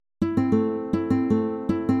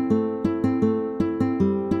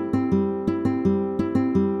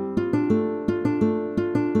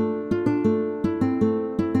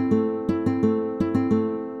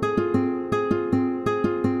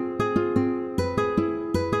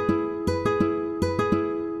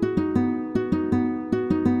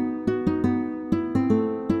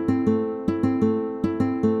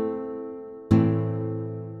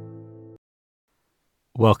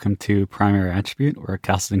Welcome to Primary Attribute, or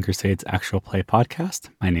Castles and Crusades actual play podcast.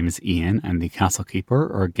 My name is Ian. I'm the Castle Keeper,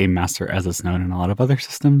 or Game Master as it's known in a lot of other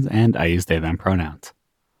systems, and I use they, them pronouns.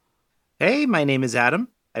 Hey, my name is Adam.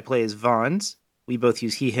 I play as Vons. We both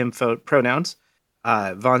use he, him pronouns.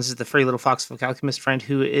 Vons is the furry little foxfolk alchemist friend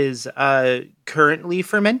who is currently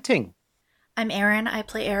fermenting. I'm Erin. I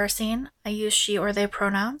play Erisine. I use she or they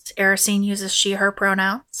pronouns. Erisine uses she, her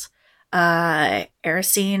pronouns.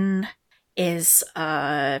 Erisine is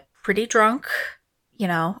pretty drunk,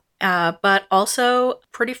 but also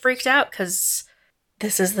pretty freaked out because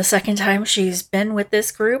this is the second time she's been with this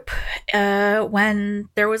group when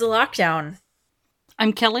there was a lockdown.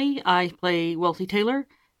 I'm Kelly. I play Wealthy Taylor.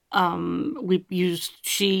 We use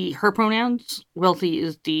she, her pronouns. Wealthy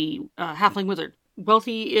is the halfling wizard.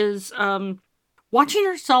 Wealthy is watching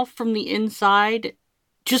herself from the inside,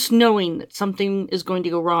 just knowing that something is going to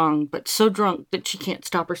go wrong, but so drunk that she can't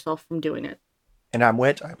stop herself from doing it. And I'm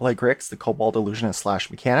Wit. I play Grix, the Kobold Illusionist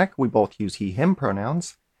 / Mechanic. We both use he, him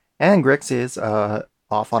pronouns. And Grix is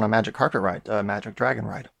off on a magic carpet ride, a magic dragon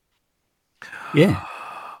ride. Yeah.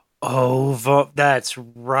 Oh, that's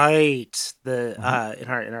right. In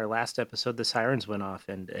our last episode, the sirens went off,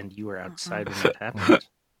 and you were outside when that happened.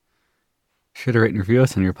 Should rate and review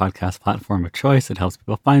us on your podcast platform of choice. It helps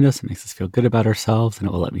people find us, it makes us feel good about ourselves, and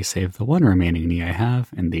it will let me save the one remaining knee I have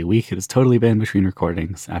in the week it has totally been between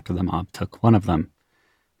recordings after the mob took one of them.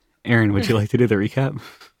 Erin, would you like to do the recap?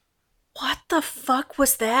 What the fuck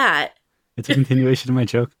was that? It's a continuation of my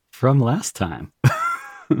joke from last time.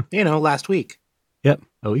 Last week. Yep,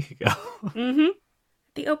 a week ago. Mm-hmm.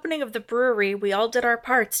 At the opening of the brewery, we all did our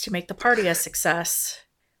parts to make the party a success.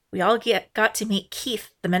 We all got to meet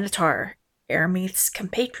Keith the Minotaur, Arameith's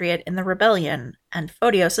compatriot in the rebellion, and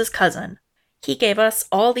Photios' cousin. He gave us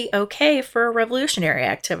all the okay for revolutionary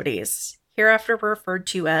activities, hereafter referred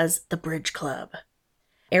to as the Bridge Club.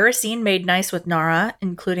 Erisine made nice with Nara,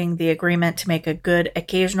 including the agreement to make a good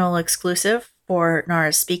occasional exclusive for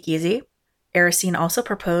Nara's speakeasy. Erisine also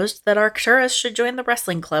proposed that Arcturus should join the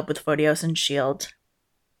wrestling club with Photios and Shield.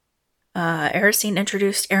 Erisine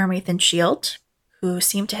introduced Arameith and Shield, who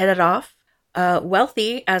seemed to hit it off.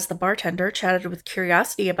 Wealthy, as the bartender, chatted with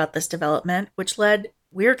Curiosity about this development, which led,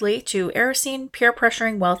 weirdly, to Erisine peer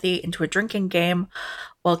pressuring Wealthy into a drinking game,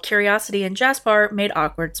 while Curiosity and Jaspar made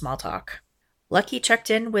awkward small talk. Lucky checked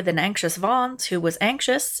in with an anxious Vons, who was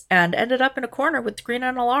anxious, and ended up in a corner with Green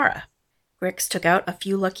and Alara. Grix took out a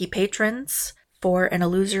few lucky patrons for an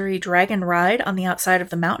illusory dragon ride on the outside of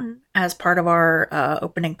the mountain as part of our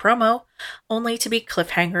opening promo, only to be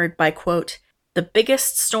cliffhangered by, quote, the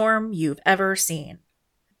biggest storm you've ever seen.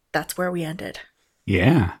 That's where we ended.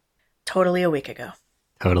 Yeah. Totally a week ago.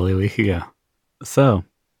 So,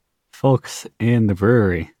 folks in the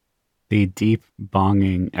brewery, the deep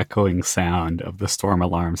bonging, echoing sound of the storm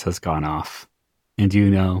alarms has gone off. And you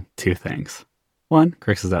know two things. One,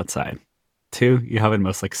 Grix is outside. Two, you have at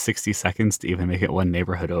most 60 seconds to even make it one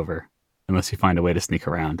neighborhood over, unless you find a way to sneak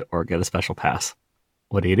around or get a special pass.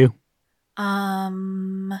 What do you do?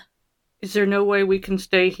 Is there no way we can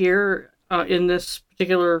stay here in this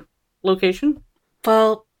particular location?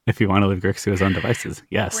 Well, if you want to leave Grix to his own devices,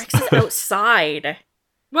 yes. Grix is outside.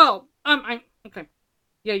 Well, okay.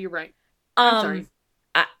 Yeah, you're right. I'm sorry.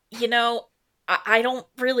 I don't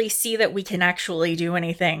really see that we can actually do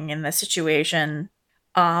anything in this situation.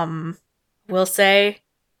 We'll say,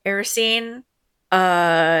 Erisine,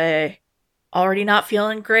 already not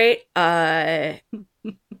feeling great. If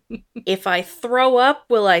I throw up,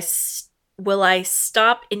 will I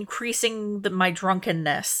stop increasing my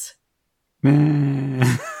drunkenness?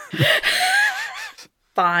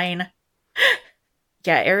 Fine.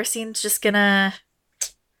 Yeah, Erisine's just gonna.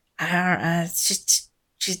 I don't know. She's.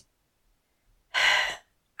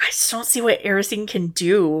 I just don't see what Erisine can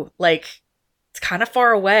do. It's kind of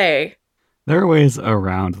far away. There are ways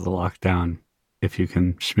around the lockdown if you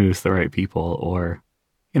can schmooze the right people or,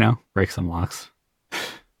 break some locks.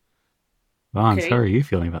 Vons, Okay. How are you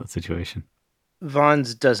feeling about the situation?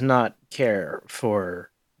 Vons does not care for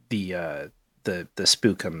the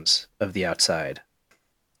spookums of the outside.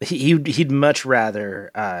 He'd much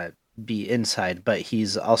rather be inside, but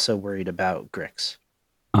he's also worried about Grix.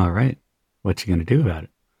 All right. What you gonna do about it?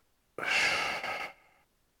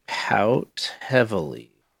 Pout heavily.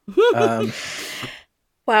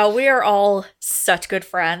 Wow, we are all such good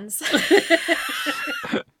friends.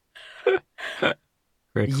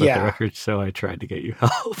 Grix, Yeah. let the record show I tried to get you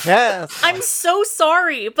help. Yes! I'm so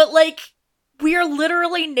sorry, but we are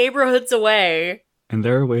literally neighborhoods away. And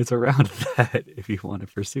there are ways around that if you want to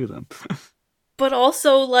pursue them. But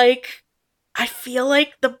also, I feel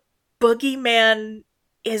like the boogeyman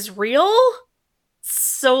is real.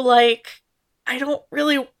 So, like, I don't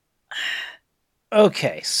really.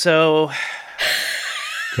 Okay, so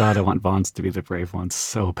God, I want Vaughn's to be the brave one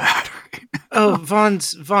so bad right now. oh,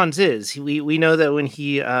 Vaughn's is. We know that when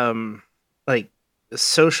he like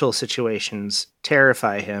social situations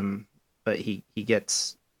terrify him, but he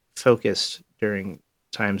gets focused during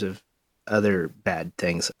times of other bad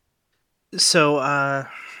things. So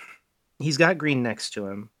he's got Green next to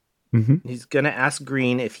him. Mm-hmm. He's gonna ask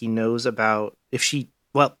Green if he knows about if she.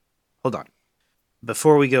 Well, hold on.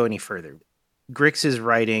 Before we go any further, Grix is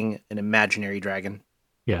riding an imaginary dragon,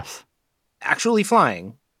 Yes. actually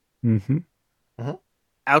flying Mm-hmm.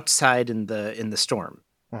 outside in the storm,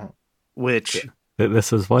 Mhm. which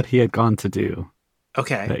This is what he had gone to do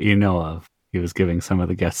okay, that you know of. He was giving some of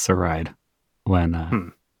the guests a ride when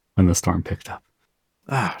the storm picked up.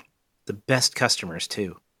 the best customers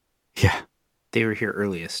too. Yeah, They were here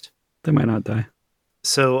earliest. they might not die.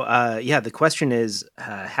 So the question is,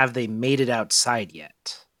 have they made it outside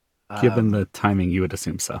yet? Given the timing, you would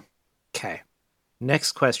assume so. Okay.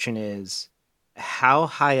 Next question is, how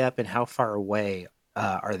high up and how far away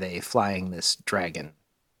are they flying this dragon?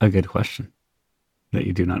 A good question that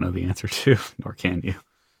you do not know the answer to, nor can you.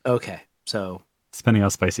 Okay, so Depending how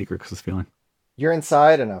spicy Grix was feeling. You're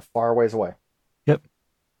inside and a far ways away.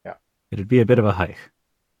 It'd be a bit of a hike.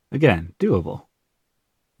 Again, doable.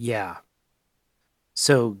 yeah.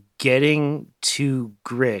 So getting to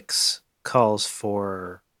Grix calls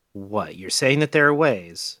for what? You're saying that there are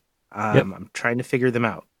ways. Yep. I'm trying to figure them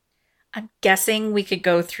out. I'm guessing we could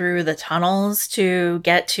go through the tunnels to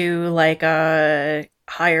get to like a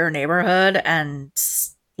higher neighborhood and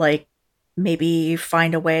like maybe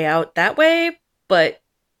find a way out that way, but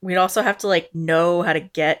we'd also have to like know how to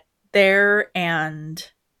get there and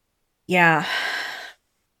yeah.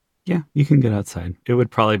 Yeah, you can get outside. It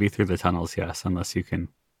would probably be through the tunnels, yes, unless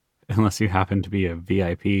you happen to be a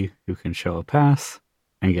VIP who can show a pass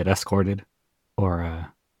and get escorted.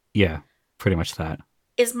 Or yeah, pretty much that.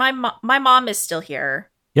 Is my mom is still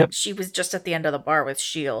here. Yep. She was just at the end of the bar with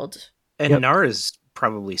Shield. And Yep. Nara's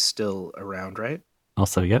probably still around, right?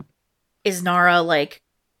 Also, yep. Is Nara like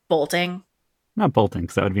bolting? Not bolting,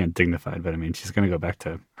 because that would be undignified, but I mean, she's going to go back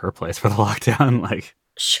to her place for the lockdown. Like,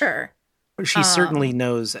 Sure. She certainly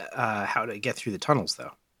knows how to get through the tunnels,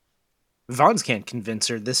 though. Vaughn's can't convince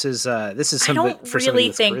her. This is I something don't for really somebody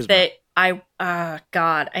with think charisma. that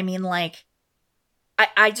God, I mean like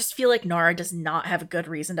I just feel like Nara does not have a good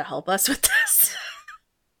reason to help us with this.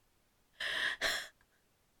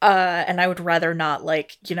 And I would rather not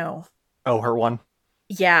like, Oh, her one.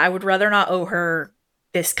 I would rather not owe her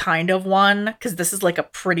this kind of one because this is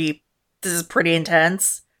pretty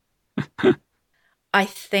intense. I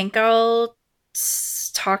think I'll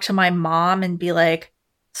talk to my mom and be like,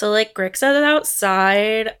 so like Grix is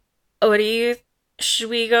outside. Should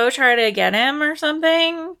we go try to get him or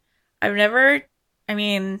something?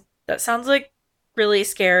 That sounds like really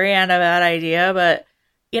scary and a bad idea, but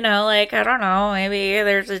like, I don't know, maybe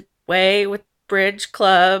there's a way with Bridge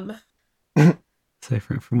Club. so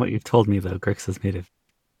from what you've told me, though, Grix is made of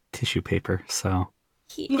tissue paper, so.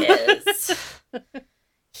 He is.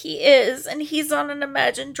 He is, and he's on an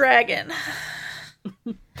imagined dragon.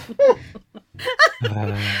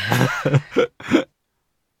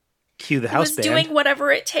 Cue the He house was band. doing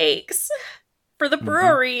whatever it takes for the Mhm.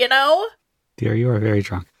 brewery, Dear, you are very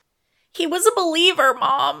drunk. He was a believer,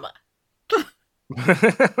 Mom.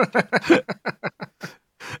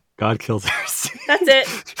 God kills her. That's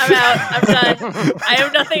it. I'm out. I'm done. I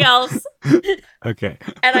have nothing else. Okay.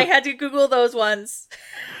 And I had to Google those ones.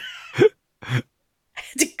 I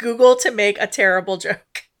had to Google to make a terrible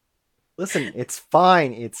joke. Listen, it's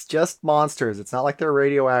fine. It's just monsters. It's not like they're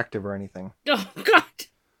radioactive or anything. Oh, God.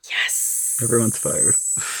 Yes. Everyone's fired.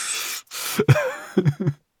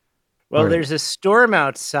 Well, Right. there's a storm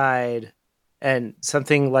outside and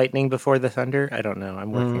something lightning before the thunder. I don't know.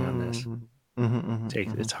 I'm working on this.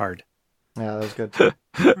 It's hard. Yeah, that was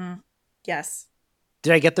good. Yes.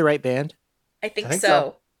 Did I get the right band? I think, I think so.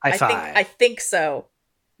 so. High five. I think so.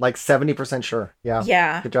 Like 70% sure. Yeah.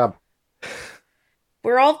 Yeah. Good job.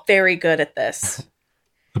 We're all very good at this.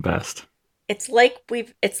 The best. It's like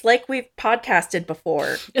we've podcasted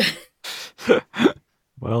before.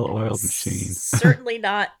 Well-oiled machine. Certainly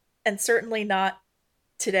not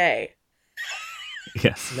today.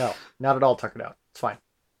 Yes. No, not at all. Tuck it out. It's fine.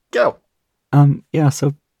 Go. Yeah,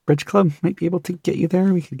 so Bridge Club might be able to get you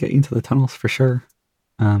there. We could get you into the tunnels for sure.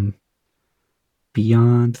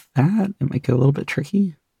 Beyond that, it might get a little bit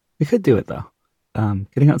tricky. We could do it though.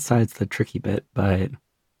 Getting outside's the tricky bit, but I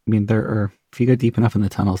mean, if you go deep enough in the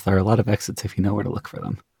tunnels, there are a lot of exits if you know where to look for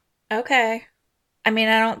them. Okay. I mean,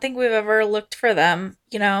 I don't think we've ever looked for them,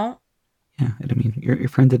 you know? Yeah, I mean, your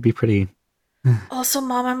friend did be pretty. Also,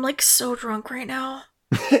 Mom, I'm like so drunk right now.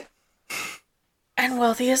 And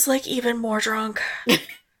Wealthy is like even more drunk.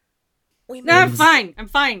 No, I'm fine. I'm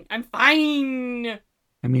fine. I'm fine.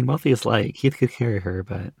 I mean, Wealthy is light. Keith could carry her,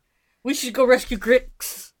 but We should go rescue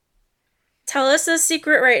Grix. Tell us a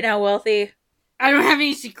secret right now, Wealthy. I don't have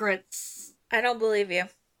any secrets. I don't believe you.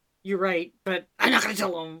 You're right, but I'm not gonna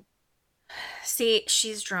tell them. See,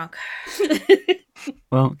 she's drunk.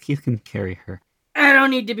 well, Keith can carry her. I don't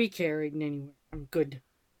need to be carried anywhere. I'm good.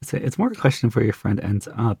 It's more a question of where your friend ends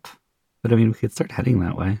up. But I mean, we could start heading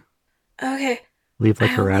that way. Okay. Leave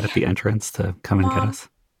like a rat at the entrance to come and get us.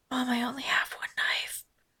 Mom, I only have one knife.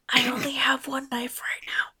 I only have one knife right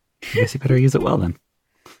now. I guess you better use it well then.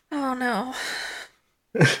 Oh no.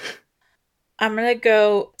 I'm gonna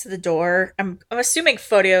go to the door. I'm assuming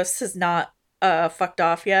Photios has not fucked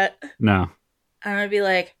off yet. No. I'm gonna be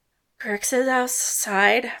like, Grix is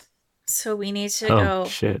outside, so we need to go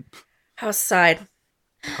shit. outside.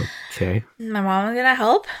 Okay. My mom's gonna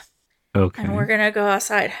help, Okay. and we're gonna go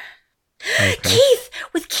outside. Okay. Keith!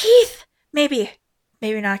 With Keith! Maybe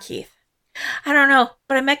not Keith. I don't know,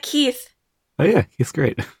 but I met Keith. Oh yeah, he's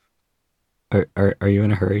great. Are you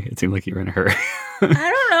in a hurry? It seemed like you were in a hurry. I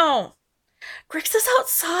don't know. Grix is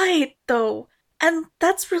outside, though, and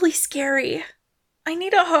that's really scary. I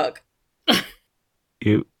need a hug.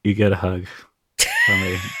 You get a hug from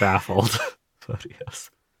a baffled Photios.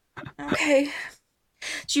 Okay.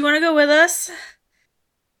 Do you want to go with us?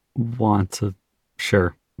 Want to?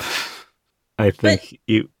 Sure. I think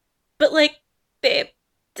you. But, like, babe,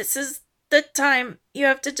 this is the time you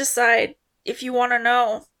have to decide if you want to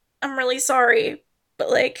know. I'm really sorry, but,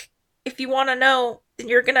 like, if you want to know, then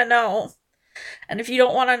you're gonna know. And if you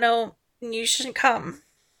don't want to know, then you shouldn't come.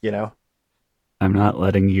 You know? I'm not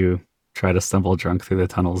letting you try to stumble drunk through the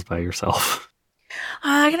tunnels by yourself.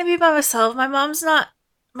 I'm gonna be by myself. My mom's not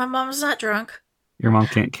drunk. Your mom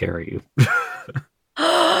can't carry you.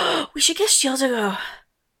 We should get Shield to go.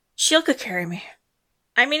 Shield could carry me.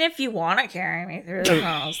 I mean, if you want to carry me through the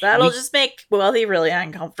tunnels, that'll just make Wealthy really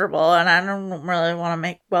uncomfortable, and I don't really want to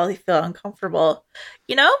make Wealthy feel uncomfortable.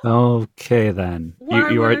 You know? Okay then. Why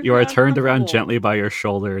You would are it be turned around uncomfortable? gently by your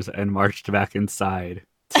shoulders and marched back inside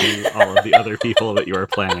to all of the other people that you were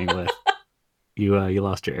planning with. You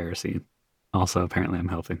lost your air scene. Also, apparently, I'm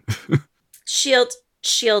helping. Shield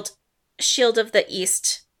of the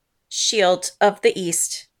East. Shield of the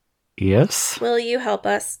East. Yes. Will you help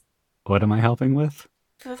us What am I helping with?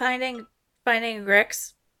 finding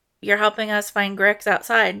Grix? You're helping us find Grix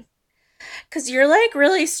outside. 'Cause you're, like,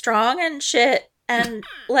 really strong and shit, and,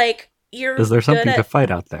 like, you're Is there good something at... to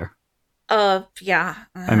fight out there? Yeah.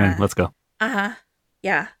 I'm in. Let's go. Uh-huh.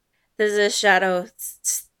 Yeah. There's a shadow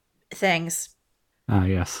things. Ah,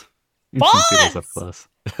 yes. Interesting to see those up close.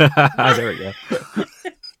 There we go.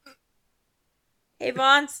 Hey,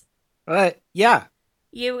 Vons, Yeah.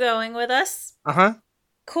 you going with us? Uh-huh.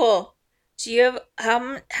 Cool. Do you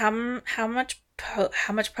have how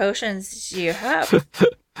much potions do you have?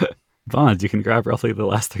 Bonds, you can grab roughly the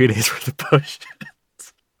last 3 days worth of potions.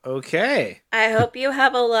 Okay. I hope you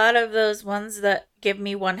have a lot of those ones that give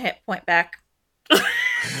me 1 hit point back.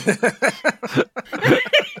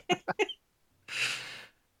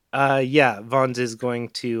 Yeah, Vons is going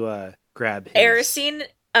to grab his... Erisine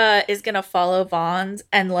is gonna follow Vons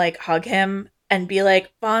and, like, hug him and be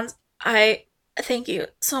like, Vons, I thank you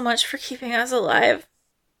so much for keeping us alive.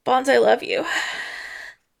 Vons, I love you.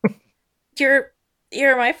 You're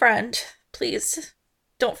my friend. Please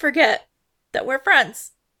don't forget that we're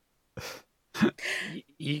friends.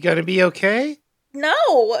 You gonna be okay?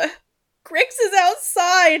 No! Grix is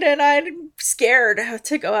outside and I'm scared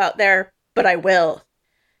to go out there, but I will.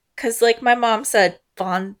 'Cause, like my mom said,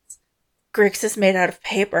 Grix is made out of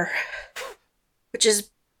paper, which is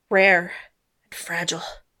rare and fragile.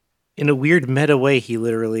 In a weird meta way, he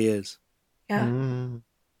literally is. Yeah. Mm.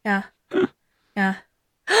 Yeah. Yeah.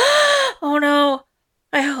 Oh no!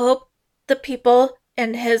 I hope the people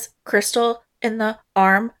in his crystal in the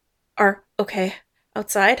arm are okay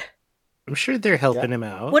outside. I'm sure they're helping him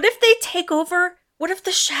out. What if they take over? What if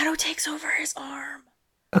the shadow takes over his arm?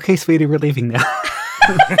 Okay, sweetie, we're leaving now.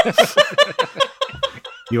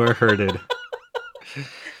 You are herded.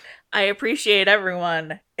 I appreciate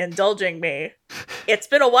everyone indulging me. It's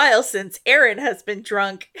been a while since Aaron has been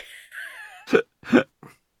drunk. I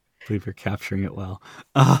believe you're capturing it well.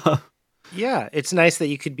 Yeah, it's nice that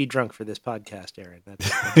you could be drunk for this podcast, Aaron. That's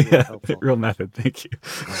really yeah, helpful. real method. Thank you.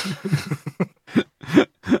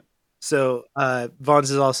 So, Vons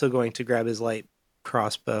is also going to grab his light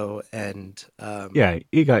crossbow and... Yeah,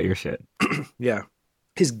 you got your shit. Yeah.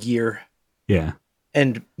 his gear, Yeah.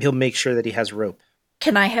 and he'll make sure that he has rope.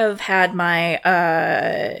 Can I have had my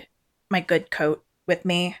my good coat with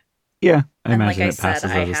me? Yeah. I And imagine like I it passes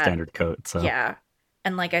said, I as a had- standard coat. So Yeah.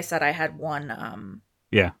 And like I said, I had one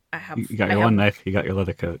yeah. I have You got I your have, one knife, you got your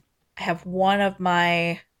leather coat. I have one of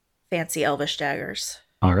my fancy elvish daggers.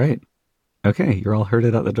 All right. Okay, you're all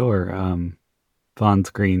herded out the door. Vaughn's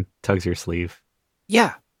green tugs your sleeve.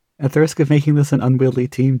 Yeah, At the risk of making this an unwieldy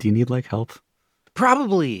team, do you need like help?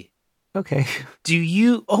 probably. Okay. Do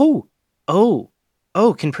you?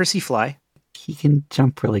 Can Percy fly? He can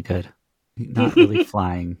jump really good. Not really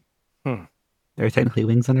flying. Hmm. There are technically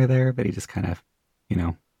wings under there, but he just kind of,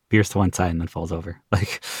 veers to one side and then falls over.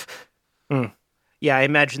 Like, Yeah, I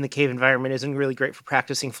imagine the cave environment isn't really great for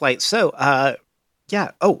practicing flight. So,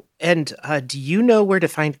 yeah. Oh, and do you know where to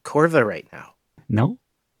find Corva right now? no.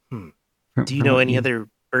 Hmm. From- Do you from know what any other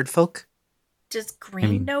bird folk? Does Green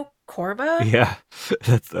mean- know Corva? Yeah,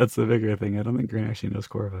 that's the bigger thing. I don't think Green actually knows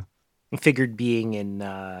Corva. I figured being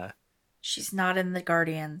in. She's not in the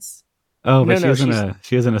Guardians. Oh, but No,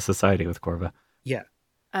 she is in a society with Corva.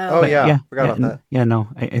 Oh, But yeah. Forgot about that. Yeah, no,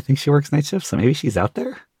 I think she works night shifts, so maybe she's out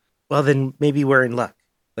there. Well, then maybe we're in luck.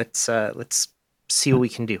 Let's see what we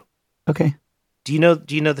can do. Okay. Do you know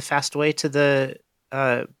the fast way to the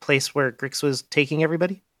place where Grix was taking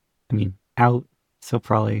everybody? I mean, out, so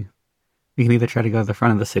probably we can either try to go to the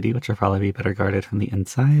front of the city, which will probably be better guarded from the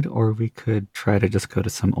inside, or we could try to just go to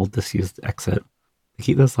some old disused exit. We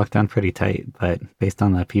keep those locked down pretty tight, but based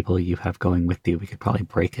on the people you have going with you, we could probably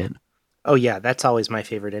break it. Oh yeah, that's always my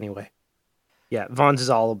favorite anyway. Yeah, Vaughn's is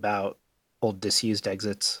all about old disused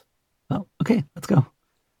exits. Well, okay, let's go.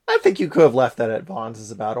 I think you could have left that at Vaughn's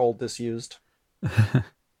is about old disused.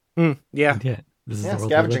 Yeah, Yeah, this is Yeah, the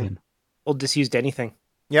world scavenging. we live in. old disused anything.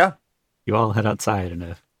 Yeah. You all head outside in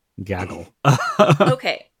a gaggle.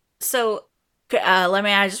 Okay, so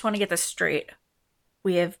I just want to get this straight.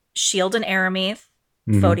 We have Shield and Aramith,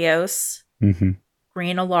 Mhm, Photios, mhm,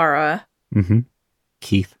 Green Alara, mhm.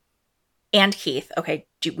 Keith, and Keith. Okay,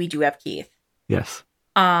 we do have Keith. yes.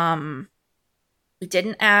 We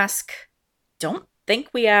didn't ask. Don't think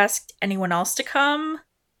we asked anyone else to come.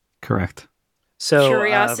 Correct. So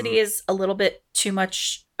Curiosity is a little bit too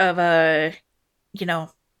much of a,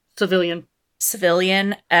 Civilian.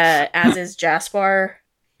 civilian. As is Jaspar.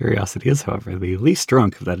 Curiosity is, however, the least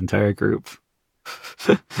drunk of that entire group.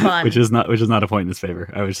 Fun. which is not a point in his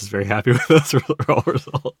favor. I was just very happy with those roll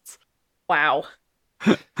results. Wow.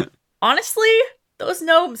 Honestly, those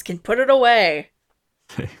gnomes can put it away.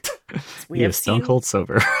 We He have is stone seen- cold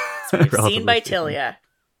sober. We've relatively seen by speaking. Tilia.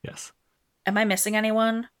 Yes. Am I missing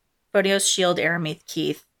anyone? Photios, Shield, Aramith,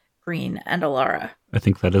 Keith, Green, and Alara. I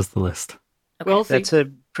think that is the list. Okay. Well, see. that's a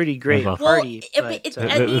pretty great Well, party. Well, but,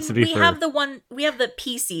 I mean, That's to be we fair. have the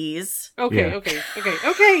PCs. Okay, Yeah.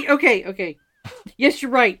 okay. Yes,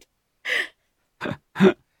 you're right.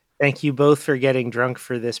 thank you both for getting drunk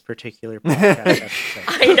for this particular podcast episode.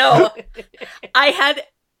 I know. I had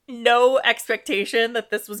no expectation that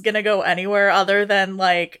this was gonna go anywhere other than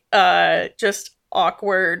just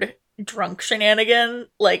awkward drunk shenanigans,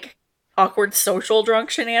 like awkward social drunk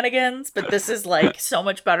shenanigans. But this is so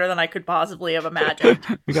much better than I could possibly have imagined.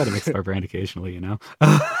 We got to mix our brand occasionally,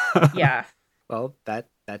 Yeah. Well,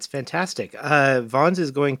 that's fantastic. Vaughn's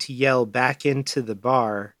is going to yell back into the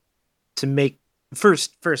bar to make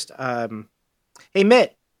first. Hey,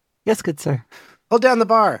 Mitt, Yes, good sir. hold down the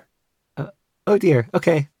bar. Oh dear.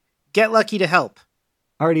 Okay. Get lucky to help.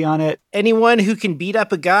 Already on it. Anyone who can beat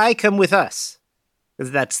up a guy, come with us. 'Cause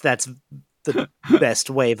that's the best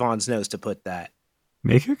way Vaughn's knows to put that.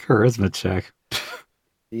 Make a charisma check.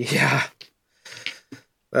 Yeah.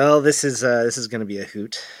 Well, this is going to be a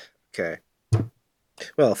hoot. Okay.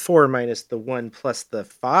 Well, 4 minus the 1 plus the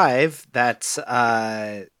 5, that's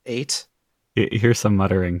 8. You hear some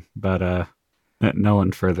muttering, but no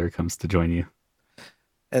one further comes to join you.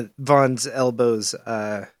 And Vaughn's elbows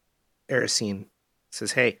Erosine,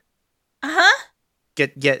 says, "Hey, Uh-huh.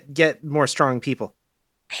 get more strong people."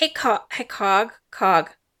 Hey, Cog.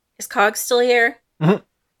 Is Cog still here? Mhm.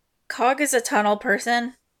 Cog is a tunnel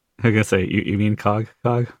person. I'm gonna say, you mean Cog?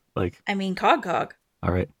 Like, I mean, Cog.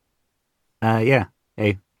 all right. Yeah.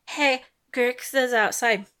 Hey. Hey, Grix is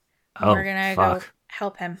outside. Oh, We're gonna fuck. go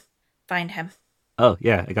help him. Find him. Oh,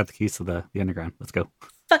 yeah. I got the keys to the underground. Let's go.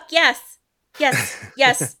 Fuck yes.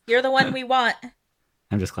 Yes. You're the one we want.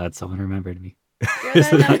 I'm just glad someone remembered me. You're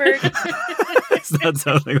the number. It's not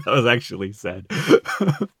something that was actually said.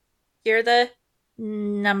 You're the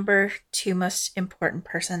number 2 most important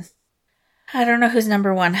person. I don't know who's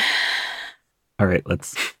number 1. All right,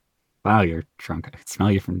 let's. Wow, you're drunk. I can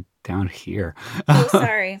smell you from down here. Oh,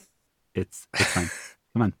 sorry. It's fine.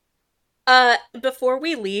 Come on. Before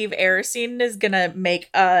we leave, Erisine is gonna make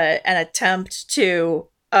an attempt to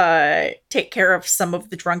take care of some of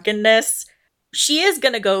the drunkenness. She's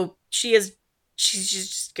gonna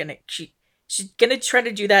try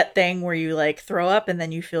to do that thing where you like throw up and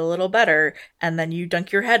then you feel a little better, and then you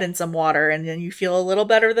dunk your head in some water and then you feel a little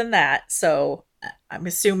better than that. So I'm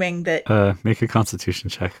assuming that Make a constitution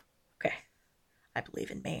check. okay. I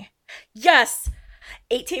believe in me. Yes!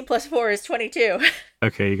 18 plus 4 is 22.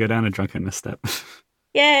 Okay, you go down a drunkenness step.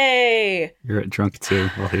 Yay! You're at drunk 2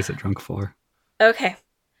 while he's at drunk 4. Okay.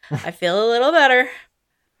 I feel a little better.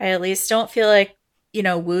 I at least don't feel like,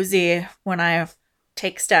 woozy when I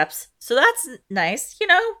take steps. So that's nice,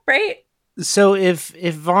 right? So if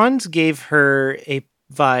Vaughn's gave her a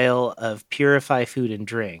vial of purify food and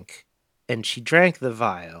drink, and she drank the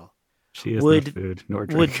vial, She is no food nor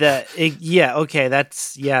drink. would that? Okay,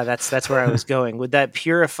 that's where I was going. Would that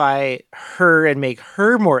purify her and make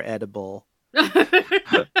her more edible,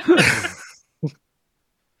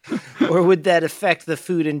 or would that affect the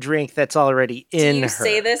food and drink that's already in her?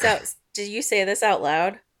 Did you say this out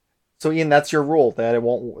loud? So Ian, that's your rule that it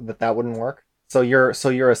won't that wouldn't work. So you're a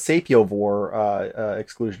sapiovore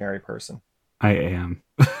exclusionary person. I am.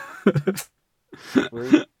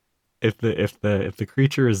 If the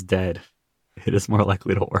creature is dead, it is more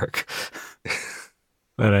likely to work.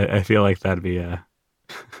 But I feel like that'd be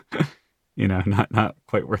not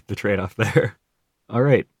quite worth the trade-off there. All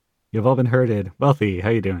right, you've all been herded. Wealthy, how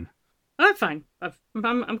you doing? I'm fine.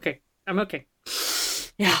 I'm okay. I'm okay.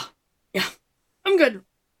 Yeah. I'm good.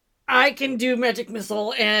 I can do magic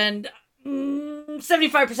missile, and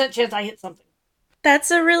 75% chance I hit something.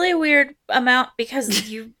 That's a really weird amount because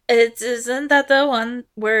isn't that the one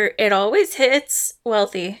where it always hits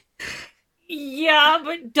Wealthy? Yeah,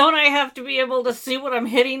 but don't I have to be able to see what I'm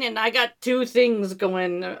hitting? And I got 2 things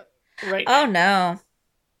going right now.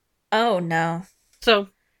 Oh no. So.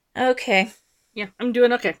 Okay. Yeah, I'm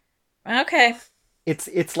doing okay. Okay.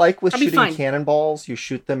 It's like with I'll be shooting fine. cannonballs. You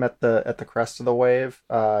shoot them at the crest of the wave.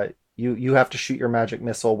 You have to shoot your magic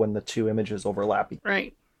missile when the 2 images overlap.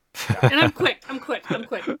 Right. And I'm quick. And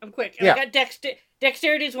Yeah. I got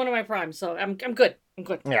dexterity is one of my primes, so I'm good.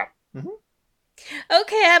 Yeah.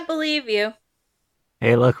 Okay, I believe you.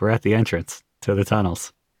 Hey, look, we're at the entrance to the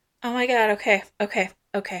tunnels. Oh my god, okay.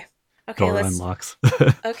 Door let's unlocks.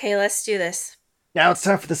 Okay, let's do this. Now it's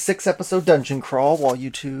time for the 6-episode dungeon crawl while you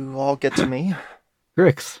two all get to me.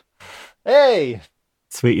 Grix, Hey!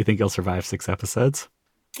 sweet. You think you'll survive 6 episodes?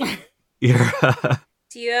 You're.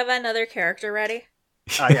 Do you have another character ready?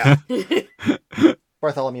 Yeah.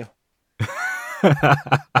 Bartholomew.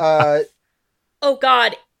 Oh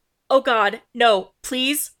god, no,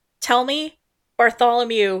 please tell me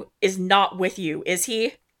Bartholomew is not with you, is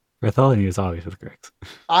he? Bartholomew is always with Grix.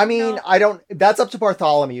 I mean, No. that's up to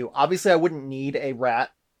Bartholomew. Obviously, I wouldn't need a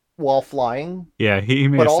rat while flying. Yeah, he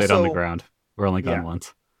may But have stayed on the also- ground. We're only gone Yeah.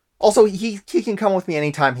 once. Also, he can come with me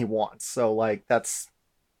anytime he wants. So, like, that's,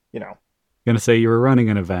 Gonna say you were running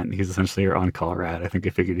an event. He's essentially your on-call rat. I think I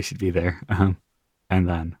figured he should be there. And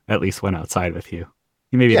then at least went outside with you.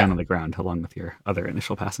 He may be Yeah. down on the ground along with your other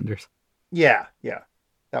initial passengers. Yeah,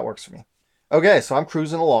 that works for me. Okay, so I'm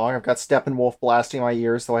cruising along. I've got Steppenwolf blasting my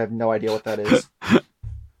ears, though I have no idea what that is.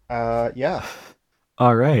 Yeah.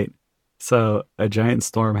 All right. So a giant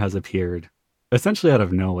storm has appeared, essentially out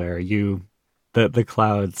of nowhere. The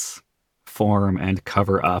clouds form and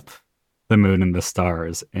cover up the moon and the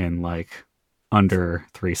stars in like under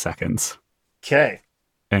 3 seconds, Okay,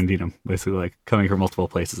 and basically like coming from multiple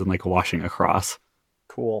places and like washing across.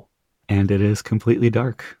 cool. And it is completely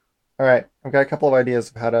dark. All right, I've got a couple of ideas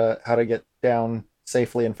of how to get down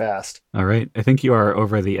safely and fast. All right. I think you are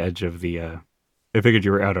over the edge of the. I figured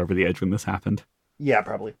you were out over the edge when this happened. Yeah,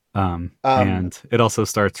 probably. And it also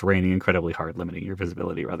starts raining incredibly hard, limiting your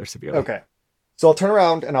visibility rather severely. Okay. So I'll turn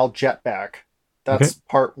around and I'll jet back. That's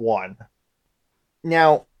part 1.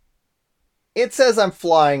 Now, it says I'm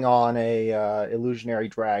flying on a illusionary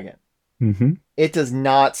dragon. Mm-hmm. It does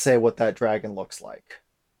not say what that dragon looks like.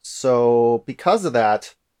 So because of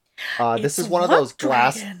that, this is one of those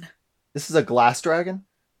glass. Dragon? This is a glass dragon.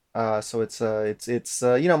 So it's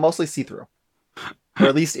mostly see-through, or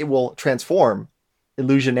at least it will transform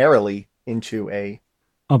illusionarily into a.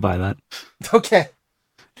 I'll buy that. Okay.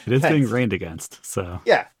 It is being Thanks. rained against, so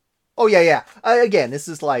Yeah. Oh yeah. Again, this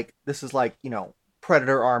is like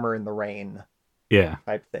predator armor in the rain yeah,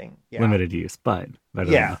 type thing. Yeah. limited use, but better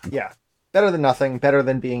than Yeah. nothing. Yeah. Better than nothing. Better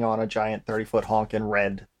than being on a giant 30-foot honkin'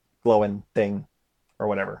 red glowing thing, or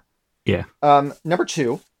whatever. Yeah. Number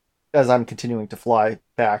 2, as I'm continuing to fly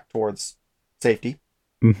back towards safety,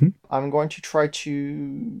 Mm-hmm. I'm going to try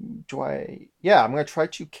to. I'm going to try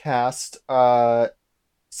to cast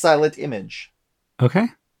Silent Image. Okay.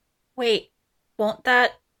 Wait, won't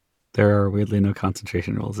that. There are weirdly no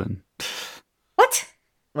concentration rules in. What?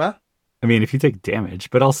 Huh? I mean, if you take damage,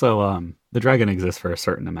 but also the dragon exists for a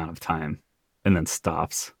certain amount of time and then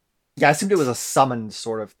stops. Yeah, I assumed it was a summoned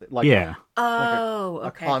sort of like Yeah. Oh, a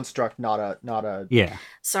okay. construct, not a Yeah.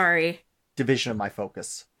 Sorry. division of my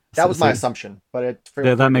focus. That was my assumption, but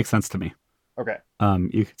that makes sense to me. Okay.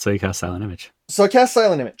 You cast Silent Image. So I cast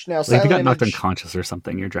Silent Image. Now, Like, if Silent you got Image. knocked unconscious or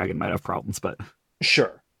something, your dragon might have problems, but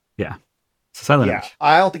Sure. yeah. So Silent Yeah, Image.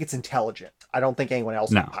 I don't think it's intelligent. I don't think anyone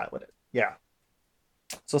else No. can pilot it. Yeah.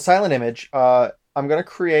 So Silent Image. I'm gonna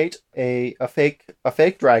create a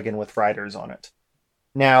fake dragon with riders on it.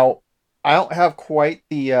 Now, I don't have quite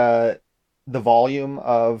the volume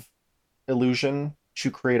of illusion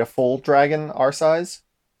to create a full dragon our size.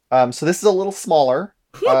 So this is a little smaller.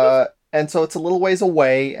 And so it's a little ways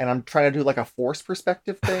away, and I'm trying to do like a force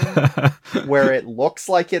perspective thing where it looks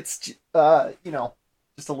like it's just a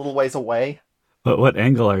little ways away. But what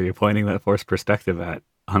angle are you pointing that force perspective at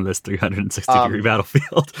on this 360-degree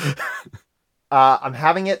battlefield? I'm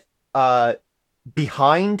having it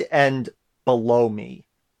behind and below me.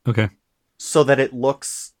 Okay. So that it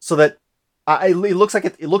looks it looks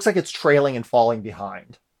like it's trailing and falling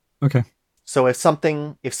behind. Okay. So if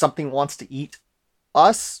something wants to eat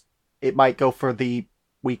us, it might go for the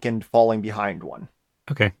weakened falling behind one.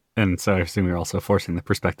 Okay. And so I assume you're also forcing the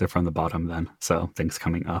perspective from the bottom then. So things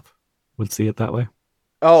coming up would see it that way.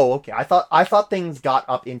 Oh, okay. I thought things got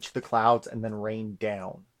up into the clouds and then rained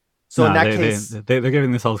down. So in that case, they're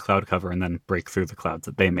giving themselves cloud cover and then break through the clouds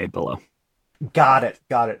that they made below. Got it.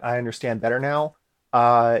 I understand better now.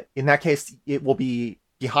 In that case, it will be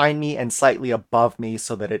behind me and slightly above me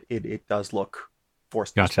so that it does look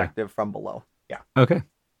forced perspective from below. Yeah. Okay.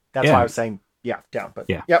 That's why I was saying, down. But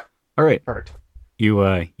yeah. Yep. All right. Perfect.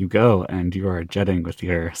 You go and you are jetting with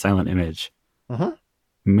your Silent Image. Mm-hmm.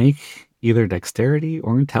 Make either dexterity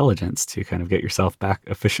or intelligence to kind of get yourself back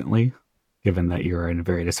efficiently, given that you're in a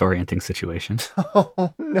very disorienting situation.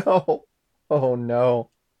 Oh no.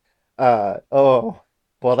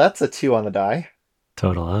 Well, that's a 2 on the die.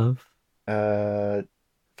 Total of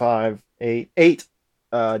 5, 8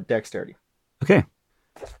 dexterity. Okay.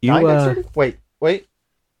 9 dexterity? Wait.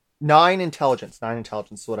 9 intelligence. 9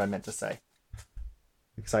 intelligence is what I meant to say.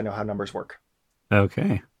 Because I know how numbers work.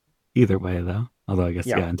 Okay. Either way, though. Although I guess,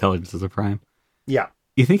 intelligence is a prime. Yeah.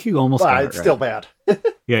 You think you almost got it right. It's still bad.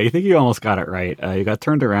 Yeah, you think you almost got it right. You got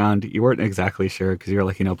turned around. You weren't exactly sure because you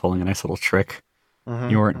were pulling a nice little trick. Mm-hmm,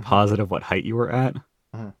 you weren't positive what height you were at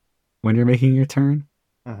when you're making your turn.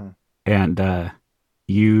 Mm-hmm. And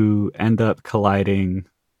you end up colliding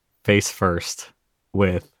face first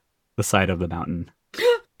with the side of the mountain.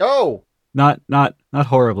 Oh! Not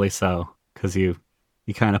horribly so, because you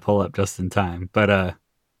kind of pull up just in time. But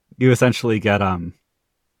you essentially get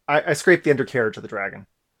I scraped the undercarriage of the dragon.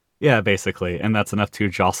 Yeah, basically, and that's enough to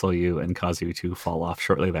jostle you and cause you to fall off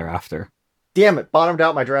shortly thereafter. Damn it, bottomed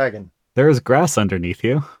out my dragon. There is grass underneath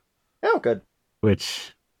you. Oh, good.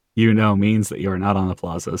 Which means that you are not on the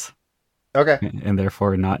plazas. Okay. And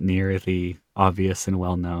therefore not near the obvious and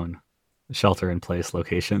well-known shelter-in-place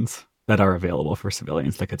locations that are available for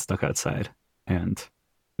civilians that get stuck outside. And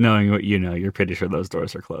knowing what you know, you're pretty sure those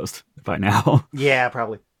doors are closed by now. Yeah,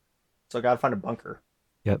 probably. So I gotta find a bunker.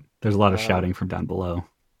 Yep. There's a lot of shouting from down below.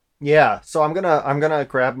 Yeah, so I'm gonna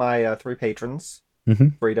grab my 3 patrons. Mm-hmm.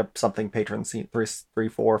 Breed up something patrons, 3,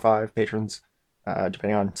 4, 5 patrons,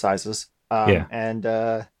 depending on sizes. And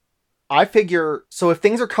I figure, so if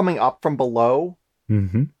things are coming up from below,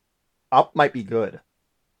 up might be good.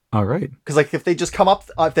 All right. Because like if they just come up,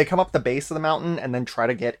 if they come up the base of the mountain and then try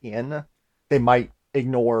to get in, they might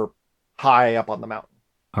ignore high up on the mountain.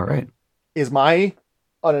 All right. Is my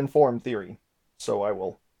uninformed theory. So I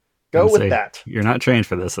will go with that. You're not trained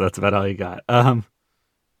for this, so that's about all you got. All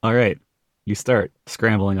right. You start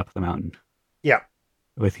scrambling up the mountain. Yeah.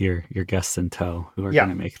 With your guests in tow, who are going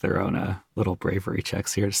to make their own little bravery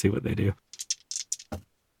checks here to see what they do.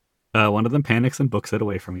 One of them panics and books it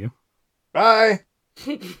away from you. Bye.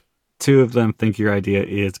 2 of them think your idea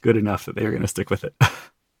is good enough that they are going to stick with it.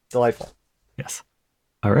 Delightful. Yes.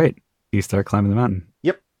 All right. You start climbing the mountain.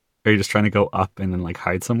 Yep. Are you just trying to go up and then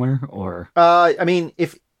hide somewhere, or? I mean,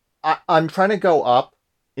 if I'm trying to go up,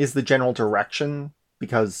 is the general direction,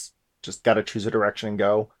 because just got to choose a direction and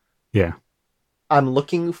go. Yeah. I'm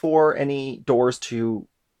looking for any doors to,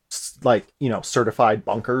 certified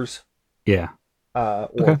bunkers. Yeah.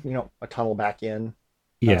 Or, a tunnel back in.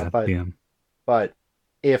 Yeah. But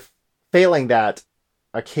if failing that,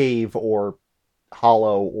 a cave or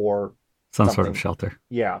hollow or Some sort something. of shelter.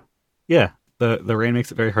 Yeah. Yeah, the rain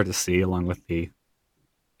makes it very hard to see, along with the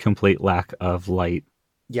complete lack of light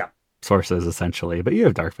Yeah. sources, essentially. But you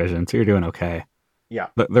have dark vision, so you're doing okay. Yeah.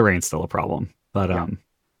 The rain's still a problem, but Yeah.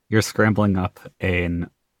 you're scrambling up an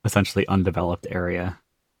essentially undeveloped area.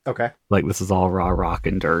 Okay. Like, this is all raw rock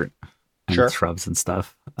and dirt and Sure. shrubs and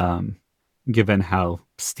stuff. Given how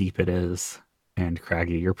steep it is and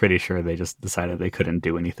craggy, you're pretty sure they just decided they couldn't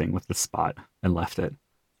do anything with this spot and left it.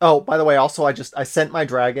 Oh, by the way, also I sent my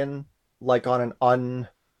dragon like on an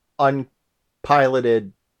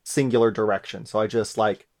unpiloted singular direction. So I just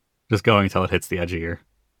like Just going until it hits the edge of your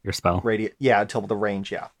spell. until the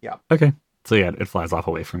range. Yeah. Okay. So yeah, it flies off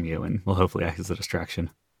away from you and will hopefully act as a distraction.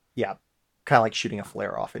 Yeah. Kind of like shooting a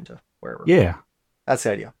flare off into wherever. Yeah. That's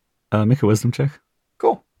the idea. Make a wisdom check.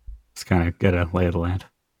 Cool. Just kind of get a lay of the land.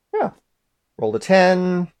 Rolled a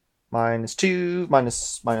 10, -2,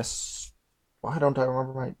 minus. Why don't I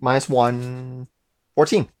remember my -1?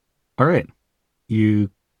 14. All right.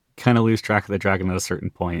 You kind of lose track of the dragon at a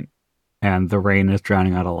certain point, and the rain is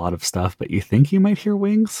drowning out a lot of stuff, but you think you might hear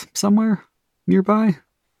wings somewhere nearby,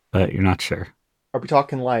 but you're not sure. Are we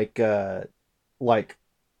talking like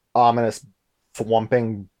ominous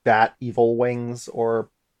thwomping bat evil wings or?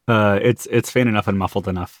 It's faint enough and muffled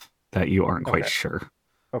enough that you aren't quite Okay. sure.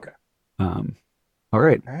 Okay. All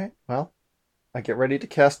right. All right. Well, I get ready to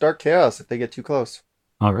cast Dark Chaos if they get too close.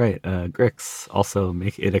 All right. Grix, also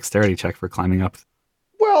make a dexterity check for climbing up.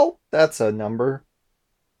 Well, that's a number.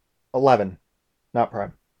 11. Not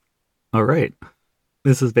prime. All right.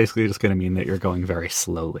 This is basically just going to mean that you're going very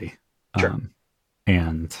slowly. Sure.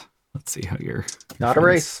 And let's see how your Not a friends-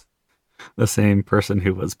 race. The same person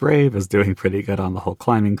who was brave is doing pretty good on the whole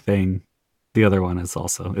climbing thing. The other one is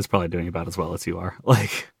probably doing about as well as you are.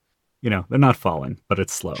 Like, they're not falling, but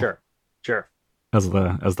it's slow. Sure. As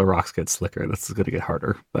the rocks get slicker, this is going to get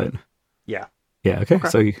harder. But Yeah. yeah. Okay. Okay.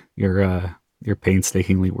 So you're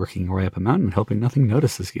painstakingly working your way up a mountain, hoping nothing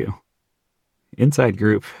notices you. Inside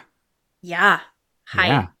group. Yeah. Hi.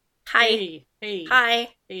 Yeah. Hi. Hey. Hi.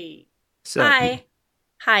 Hey. So Hi.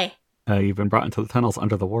 Hi. You've been brought into the tunnels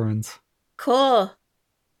under the Warrens. Cool.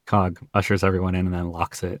 Cog ushers everyone in and then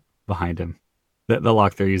locks it behind him. The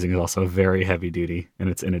lock they're using is also very heavy duty, and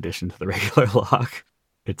it's in addition to the regular lock.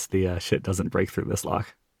 It's the shit doesn't break through this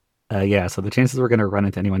lock. Yeah, so the chances we're going to run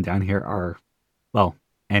into anyone down here are, well,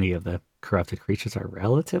 any of the corrupted creatures are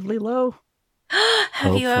relatively low.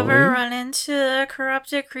 Have you Hopefully. ever run into a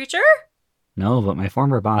corrupted creature? No, but my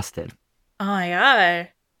former boss did. Oh my god.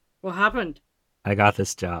 What happened? I got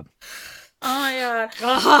this job. Oh my god.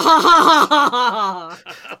 Oh,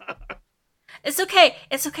 It's okay.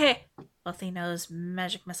 It's okay. Wealthy knows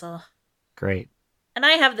magic missile. Great. And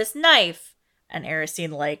I have this knife. And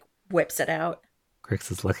Erisine, whips it out. Grix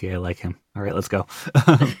is lucky I like him. All right, let's go.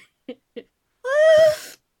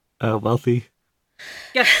 Wealthy,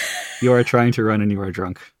 Yes. you are trying to run and you are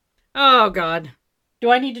drunk. Oh, God.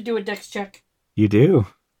 Do I need to do a dex check? You do.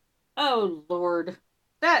 Oh, Lord.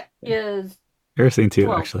 That is... Erisine too,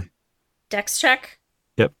 12. actually. Dex check.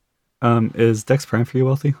 Is Dex Prime for you,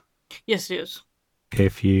 Wealthy? Yes, it is.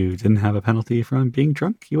 If you didn't have a penalty from being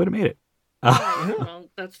drunk, you would have made it. Oh, well,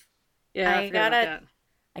 that's... Yeah, I I got forgot it. about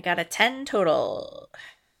I got a 10 total.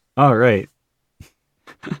 All right.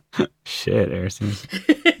 Shit, Erisine.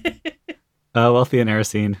 that. Wealthy and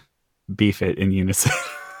Erisine beef it in unison.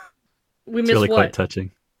 We It's missed really what? quite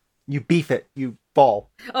touching. You beef it. You fall.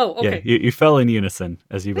 Oh, okay. Yeah, you fell in unison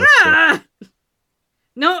as you both did. Ah!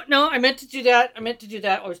 No, I meant to do that.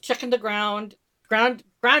 I was checking the ground. Ground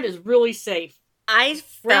is really safe. I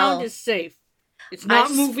Ground fell. is safe. It's not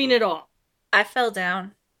just- moving at all. I fell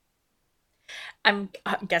down. I'm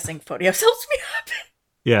guessing Photios helps me up.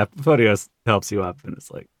 Yeah, Photios helps you up, and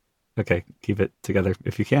it's like, okay, keep it together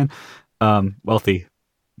if you can. Wealthy,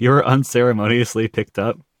 you're unceremoniously picked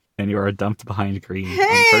up, and you are dumped behind Green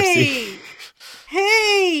on Percy.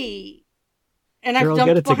 Hey! And I've Girl, dumped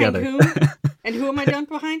get it behind together. who? And who am I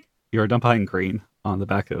dumped behind? You are dumped behind Green on the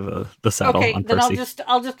back of the saddle Okay, on then Percy.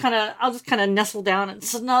 I'll just kind of nestle down and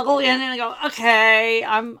snuggle in and go. Okay,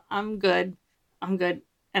 I'm good. I'm good,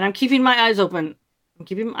 and I'm keeping my eyes open.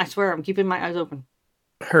 I swear, I'm keeping my eyes open.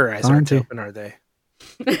 her eyes Fine, aren't too. open, are they?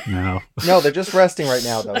 No. No, they're just resting right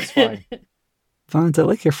now, though. It's fine. Fonz, I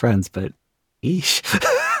like your friends, but eesh.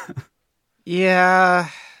 Yeah.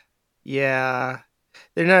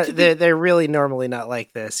 They're not. They're really normally not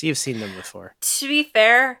like this. You've seen them before. To be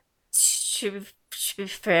fair to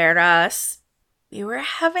to us, we were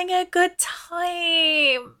having a good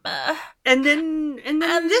time. And then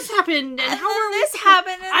this happened, and how are we this supposed-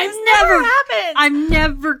 happened, and I've this never happened. I'm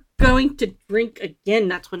never going to drink again.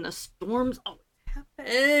 That's when the storms always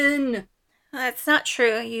happen. That's not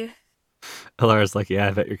true. You Alara's like, yeah,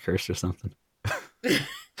 I bet you're cursed or something.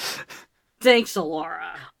 Thanks,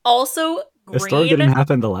 Alara. also The storm green. didn't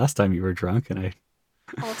happen the last time you were drunk, and I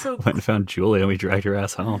Also, went and found Julie, and we dragged your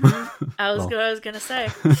ass home. I was Well, gonna say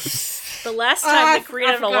the last Ah, time the green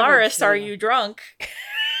I and forgot about Alaris are Sheila. you drunk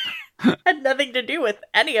had nothing to do with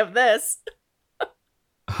any of this.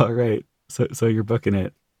 all right. So you're booking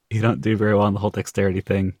it. You don't do very well on the whole dexterity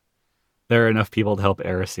thing. There are enough people to help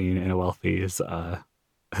Erosine, and Wealthy's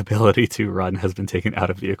ability to run has been taken out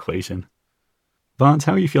of the equation. Vons,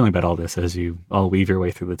 how are you feeling about all this as you all weave your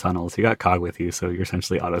way through the tunnels? You got Cog with you, so you're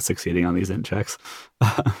essentially auto-succeeding on these int checks.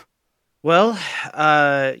 Well,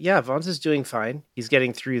 yeah, Vons is doing fine. He's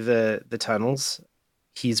getting through the tunnels.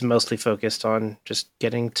 He's mostly focused on just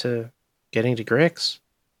getting to Grix.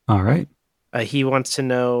 All right. He wants to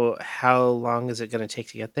know how long is it going to take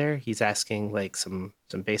to get there. He's asking like some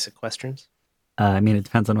basic questions. I mean, it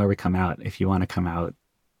depends on where we come out. If you want to come out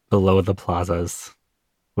below the plazas,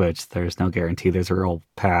 which there's no guarantee there's a real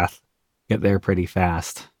path, get there pretty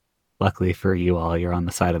fast. Luckily for you all, you're on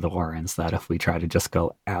the side of the Warrens that if we try to just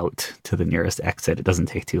go out to the nearest exit, it doesn't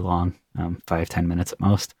take too long, 5-10 minutes at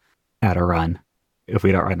most, at a run, if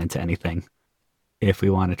we don't run into anything. If we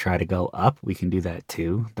want to try to go up, we can do that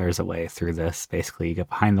too. There's a way through this. Basically, you get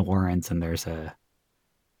behind the Warrens and there's a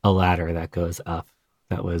ladder that goes up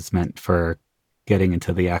that was meant for getting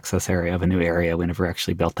into the access area of a new area we never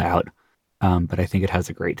actually built out. But I think it has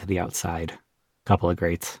a grate to the outside. A couple of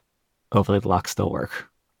grates. Hopefully the locks still work.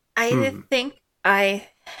 I think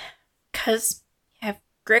because if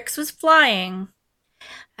Grix was flying,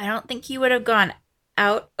 I don't think he would have gone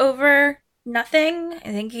out over nothing. I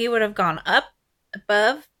think he would have gone up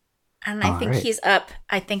above, and I All think right. he's up.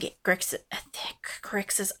 I think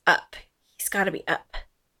Grix is up. He's got to be up.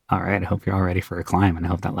 All right, I hope you're all ready for a climb, and I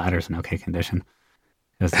hope that ladder's in okay condition.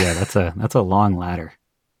 Because yeah, that's a long ladder.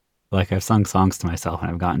 Like I've sung songs to myself,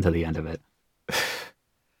 and I've gotten to the end of it.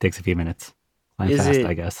 Takes a few minutes. Climb Is fast, it-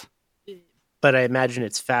 I guess. But I imagine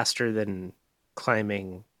it's faster than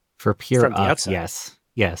climbing. For pure From the up, outside.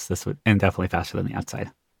 yes, this would, and definitely faster than the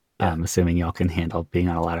outside. Yeah. Assuming y'all can handle being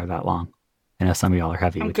on a ladder that long. I know some of y'all are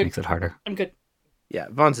heavy, I'm which good. makes it harder. I'm good. Yeah,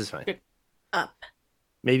 Vons is fine. Good. Up.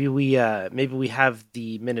 Maybe we have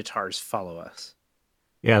the Minotaurs follow us.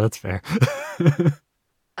 Yeah, that's fair.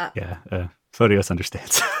 Up. Yeah, Photios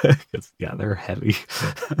understands. 'Cause, yeah, they're heavy.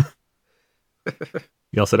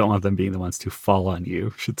 You also don't want them being the ones to fall on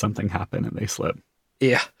you should something happen and they slip.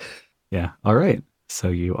 Yeah. Yeah. All right. So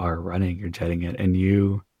you are running, you're jetting it, and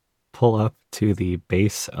you pull up to the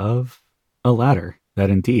base of a ladder that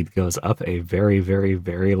indeed goes up a very, very,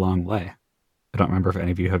 very long way. I don't remember if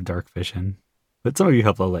any of you have dark vision, but some of you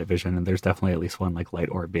have low light vision, and there's definitely at least one like light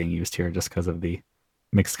orb being used here just because of the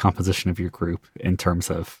mixed composition of your group in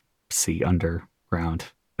terms of sea underground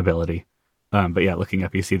ability. But yeah, looking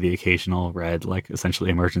up, you see the occasional red, like essentially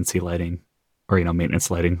emergency lighting or,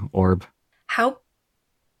 maintenance lighting orb. How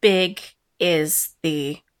big is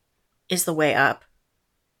the way up?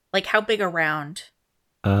 Like how big around?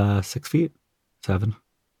 6 feet, 7.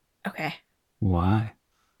 Okay. Why?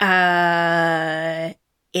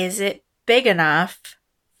 Is it big enough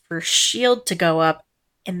for Shield to go up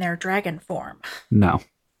in their dragon form? No.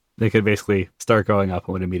 They could basically start going up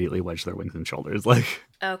and would immediately wedge their wings and shoulders. Like,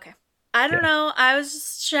 Okay. I don't Yeah. know. I was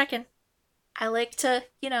just checking. I like to,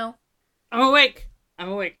 I'm awake.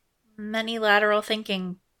 many lateral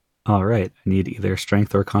thinking. all right, I need either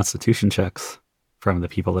strength or constitution checks from the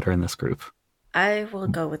people that are in this group. I will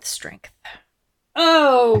go with strength.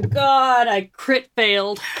 Oh God, I crit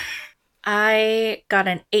failed. I got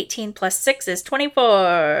an 18 plus 6 is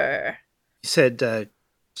 24. You said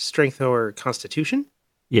strength or constitution?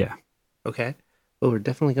 Yeah. Okay. Well, we're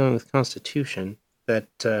definitely going with constitution. That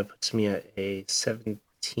puts me at a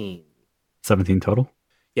 17. 17 total?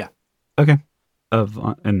 Yeah. Okay.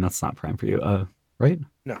 And that's not prime for you, right?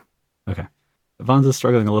 No. Okay. Vons is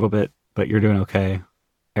struggling a little bit, but you're doing okay.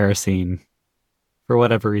 Erosine, for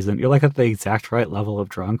whatever reason, you're like at the exact right level of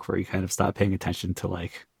drunk where you kind of stop paying attention to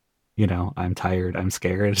like, I'm tired, I'm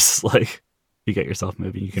scared. It's just like you get yourself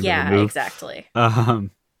moving, you can Yeah, really move. exactly. Um,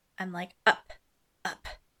 I'm like, up.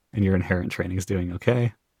 and your inherent training is doing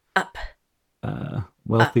okay. Up.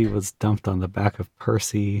 Wealthy was dumped on the back of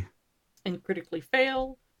Percy. And critically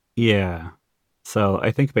failed. Yeah. So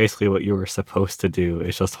I think basically what you were supposed to do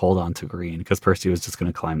is just hold on to Green because Percy was just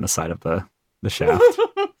going to climb the side of the shaft.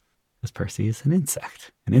 Because Percy is an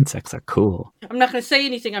insect, and insects are cool. I'm not going to say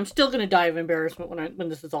anything. I'm still going to die of embarrassment when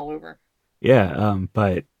this is all over. Yeah.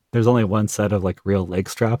 But there's only one set of like real leg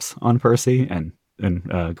straps on Percy, and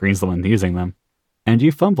Green's the one using them. And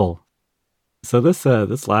you fumble So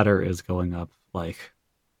this ladder is going up like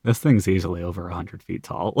this thing's easily over 100 feet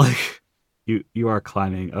tall. Like you are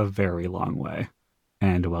climbing a very long way.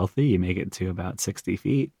 And Wealthy, you make it to about 60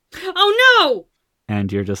 feet. Oh no!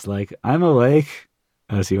 And you're just like, I'm awake,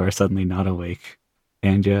 as you are suddenly not awake.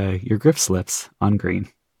 And your grip slips on Green.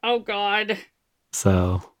 Oh god.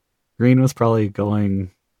 So Green was probably going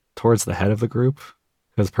towards the head of the group,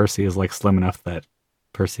 because Percy is like slim enough that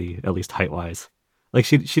Percy, at least height-wise, like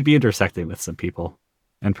she'd be intersecting with some people,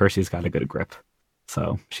 and Percy's got a good grip.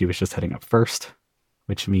 So she was just heading up first,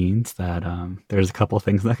 which means that there's a couple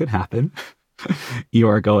things that could happen. You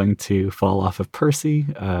are going to fall off of Percy.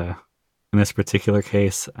 In this particular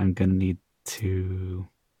case, I'm going to need to...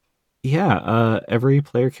 every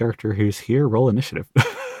player character who's here, roll initiative.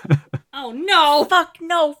 Oh no! Fuck,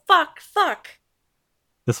 no, fuck.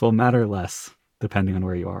 This will matter less, depending on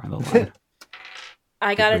where you are on the line.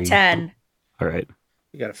 I got a Agreed. 10. All right.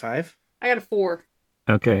 You got a 5? I got a 4.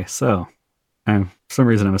 Okay, so... for some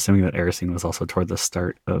reason, I'm assuming that Erisine was also toward the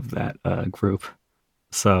start of that group.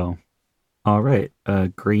 So... All right,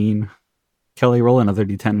 Green. Kelly, roll another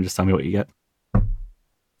d10 and just tell me what you get.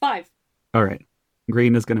 5. All right.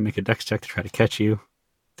 Green is going to make a dex check to try to catch you.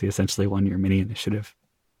 So you essentially won your mini initiative.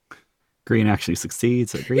 Green actually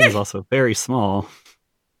succeeds. Green is also very small,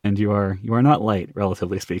 and you are not light,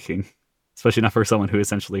 relatively speaking. Especially not for someone who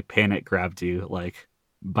essentially panic grabbed you like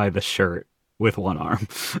by the shirt with one arm.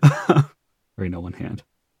 Or one hand.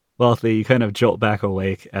 Wealthy, you kind of jolt back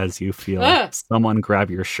awake as you feel someone grab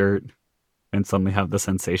your shirt and suddenly have the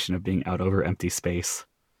sensation of being out over empty space.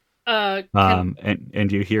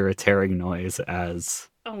 And you hear a tearing noise as...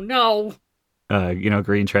 Oh no!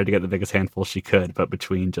 Green tried to get the biggest handful she could, but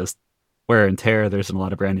between just wear and tear, there's a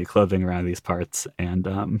lot of brand new clothing around these parts,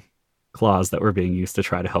 and claws that were being used to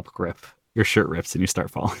try to help grip. Your shirt rips and you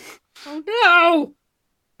start falling. Oh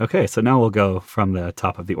no! Okay, so now we'll go from the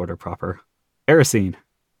top of the order proper. Erisine,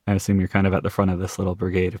 I assume you're kind of at the front of this little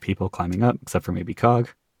brigade of people climbing up, except for maybe Cog.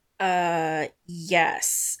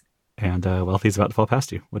 Yes. And Wealthy's about to fall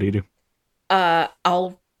past you. What do you do?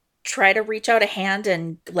 I'll try to reach out a hand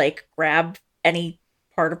and, like, grab any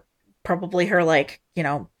part of probably her, like,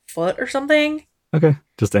 foot or something. Okay,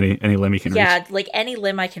 just any limb you can reach. Yeah, like any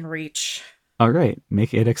limb I can reach. All right,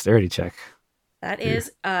 make a dexterity check. That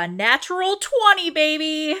is a natural 20,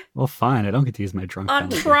 baby! Well, fine, I don't get to use my drunk On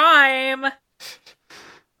penalty. Prime!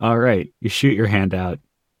 All right, you shoot your hand out.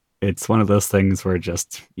 It's one of those things where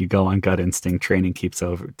just you go on gut instinct, training takes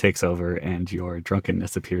over, and your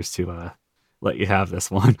drunkenness appears to let you have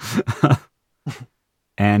this one.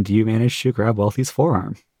 And you manage to grab Wealthy's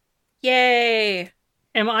forearm. Yay!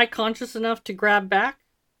 Am I conscious enough to grab back?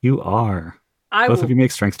 You are. Both of you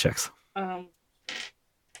make strength checks. Oh,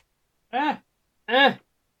 that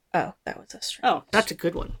was a strength. Oh, that's a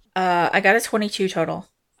good one. I got a 22 total.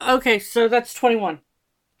 Okay, so that's 21.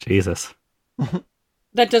 Jesus.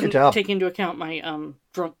 That doesn't Good job. take into account my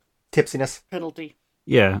drunk Tipsiness. penalty.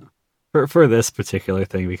 Yeah. For this particular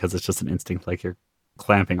thing, because it's just an instinct, like you're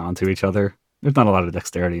clamping onto each other, there's not a lot of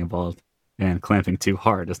dexterity involved. And clamping too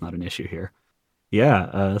hard is not an issue here.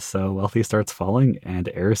 Yeah, so Wealthy starts falling, and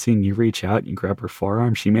Erisine, you reach out, you grab her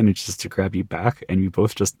forearm, she manages to grab you back, and you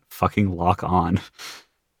both just fucking lock on.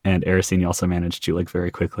 And Erisine, you also managed to, like,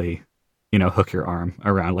 very quickly, hook your arm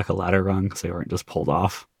around, like, a ladder rung, so you weren't just pulled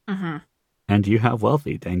off. Mm-hmm. And you have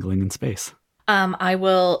Wealthy dangling in space. I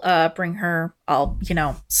will bring her, I'll,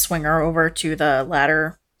 swing her over to the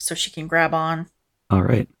ladder so she can grab on. All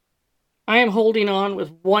right. I am holding on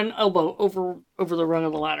with one elbow over the rung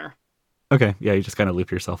of the ladder. Okay, yeah, you just kind of loop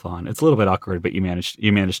yourself on. It's a little bit awkward, but you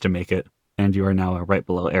managed to make it, and you are now right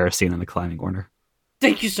below Erisine in the climbing order.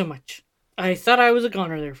 Thank you so much. I thought I was a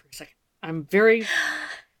goner there for a second. I'm very,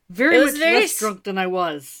 very much less drunk than I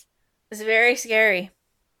was. It was very scary.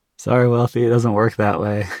 Sorry, Wealthy, it doesn't work that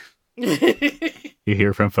way. You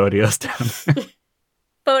hear from Photios down there.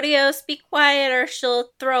 Photios, be quiet or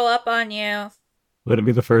she'll throw up on you. Wouldn't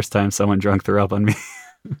be the first time someone drunk threw up on me.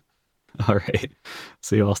 All right,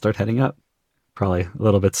 so you all start heading up. Probably a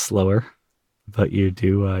little bit slower, but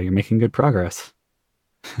you're making good progress.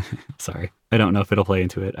 Sorry, I don't know if it'll play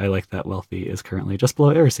into it. I like that Wealthy is currently just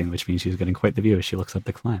below Erisine, which means she's getting quite the view as she looks up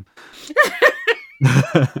the climb.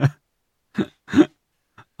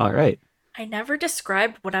 All right. I never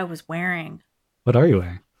described what I was wearing. What are you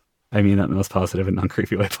wearing? I mean that in the most positive and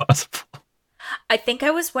non-creepy way possible. I think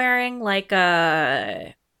I was wearing like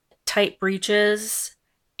tight breeches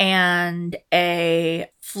and a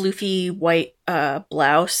floofy white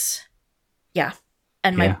blouse. Yeah.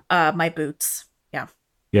 And my boots. Yeah.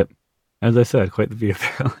 Yep. As I said, quite the view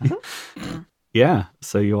apparently. Yeah.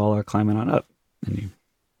 So you all are climbing on up and you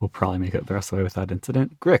will probably make it the rest of the way without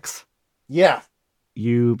incident. Grix, Yeah.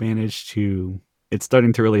 you managed to. It's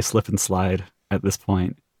starting to really slip and slide at this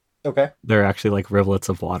point. Okay. There are actually like rivulets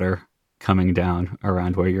of water coming down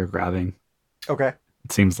around where you're grabbing. Okay.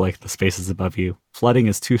 It seems like the spaces above you. Flooding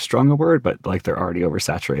is too strong a word, but like they're already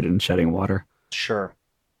oversaturated and shedding water. Sure.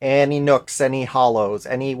 Any nooks, any hollows,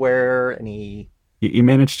 anywhere, any... You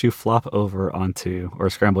manage to flop over onto, or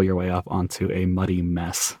scramble your way up onto a muddy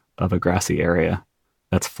mess of a grassy area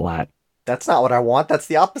that's flat. That's not what I want. That's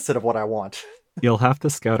the opposite of what I want. You'll have to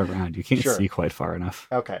scout around. You can't Sure. see quite far enough.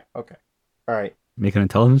 Okay. All right. Make an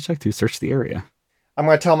intelligence check to search the area. I'm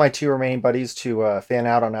going to tell my 2 remaining buddies to fan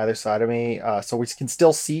out on either side of me, so we can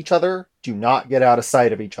still see each other. Do not get out of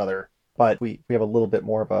sight of each other. But we have a little bit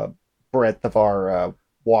more of a breadth of our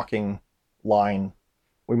walking line.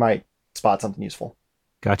 We might spot something useful.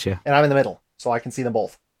 Gotcha. And I'm in the middle, so I can see them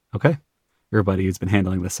both. Okay. Your buddy who's been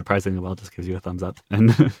handling this surprisingly well just gives you a thumbs up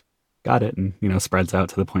and got it, and spreads out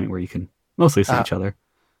to the point where you can mostly see each other.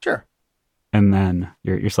 Sure. And then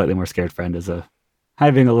your slightly more scared friend is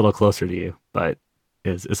hiving a little closer to you, but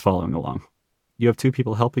is following along. You have 2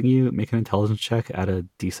 people helping you. Make an intelligence check at a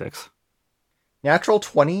d6. Natural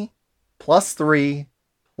 20 plus 3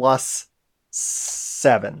 plus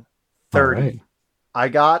 7. 30. All right. I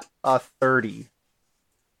got a 30.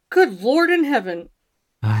 Good Lord in heaven.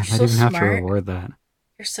 I might So even have to smart. reward that.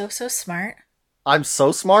 You're so smart. I'm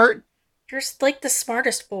so smart. You're like the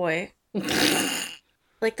smartest boy.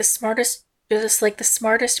 Like the smartest. You're just like the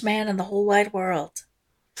smartest man in the whole wide world.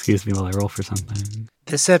 Excuse me while I roll for something.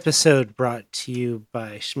 This episode brought to you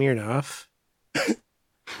by Smirnoff.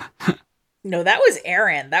 No, that was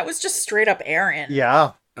Aaron. That was just straight up Aaron.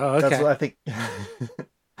 Yeah, Oh, okay. that's what I think.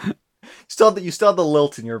 You still have the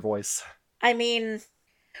lilt in your voice. I mean,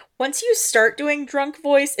 once you start doing drunk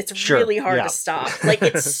voice, it's Sure, really hard yeah. to stop. Like,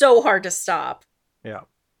 it's so hard to stop. Yeah.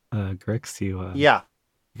 Grix, you Yeah.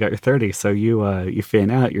 you got your 30, so you fan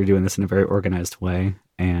out. You're doing this in a very organized way,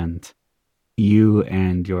 and you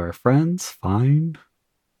and your friends find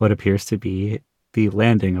what appears to be the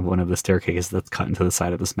landing of one of the staircases that's cut into the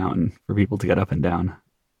side of this mountain for people to get up and down.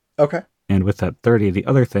 Okay. And with that 30, the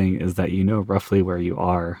other thing is that you know roughly where you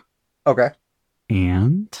are. Okay.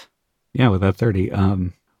 And yeah, with that 30,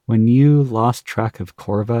 when you lost track of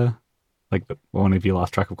Corva, one of you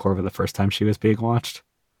lost track of Corva the first time she was being watched,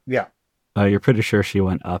 Yeah. you're pretty sure she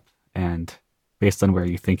went up, and based on where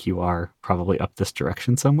you think you are, probably up this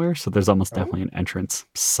direction somewhere. So there's almost definitely an entrance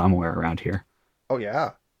somewhere around here. Oh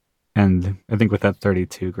yeah. And I think with that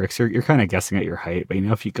 32, Grix, you're kind of guessing at your height, but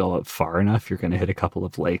if you go up far enough, you're going to hit a couple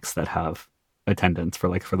of lakes that have attendants for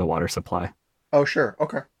the water supply. Oh sure.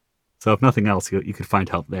 Okay. So if nothing else, you could find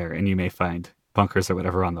help there, and you may find bunkers or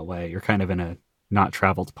whatever on the way. You're kind of in a not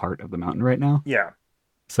traveled part of the mountain right now. Yeah.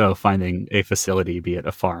 So finding a facility, be it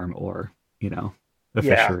a farm or, a Yeah.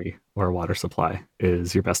 fishery or a water supply,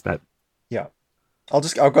 is your best bet. I'll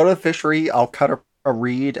go to the fishery. I'll cut a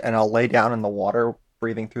reed and I'll lay down in the water,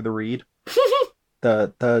 breathing through the reed.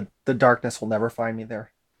 The darkness will never find me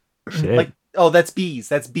there. Shit. That's bees.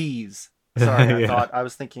 That's bees. Sorry, Yeah. I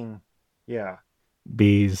was thinking. Yeah.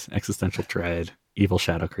 Bees, existential dread, evil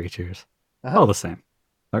shadow creatures. Uh-huh. All the same.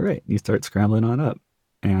 All right, you start scrambling on up.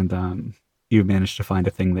 And you manage to find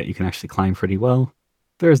a thing that you can actually climb pretty well.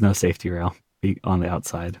 There is no safety rail on the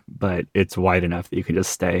outside, but it's wide enough that you can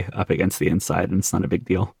just stay up against the inside, and it's not a big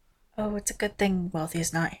deal. Oh, it's a good thing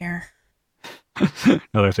Wealthy's not here.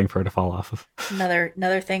 Another thing for her to fall off of.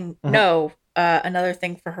 Another thing. Mhm. No, another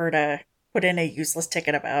thing for her to put in a useless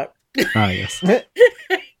ticket about. Ah, yes. And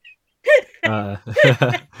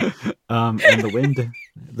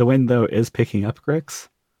the wind though is picking up, Grix,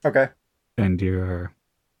 Okay. and you're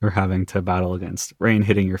having to battle against rain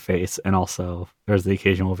hitting your face, and also there's the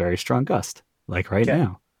occasional very strong gust, like right Okay.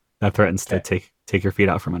 now, that threatens to Okay. take your feet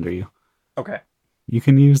out from under you. Okay. You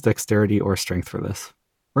can use dexterity or strength for this,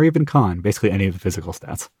 or even con, basically any of the physical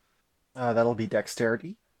stats. That'll be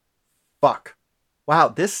dexterity. Fuck. Wow.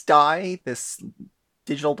 This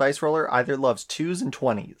digital dice roller either loves 2s and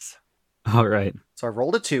 20s. All right. So I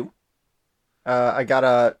rolled a 2. I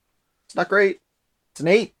got it's not great. It's an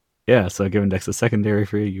 8. Yeah, so given dex is secondary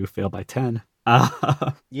for you, you fail by 10.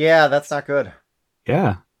 Yeah, that's not good.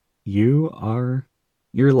 Yeah, your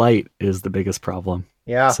light is the biggest problem.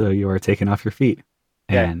 Yeah. So you are taken off your feet,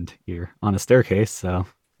 Yeah. and you're on a staircase. So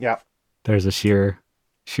Yeah. there's a sheer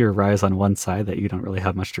rise on one side that you don't really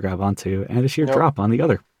have much to grab onto, and a sheer Nope. drop on the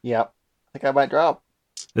other. Yeah. I think I might drop.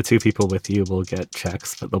 The 2 people with you will get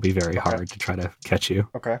checks, but they'll be very Okay. hard to try to catch you.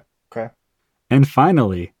 Okay. And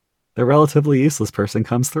finally, the relatively useless person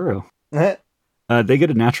comes through. They get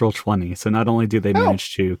a natural 20, so not only do they Oh.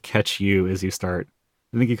 manage to catch you as you start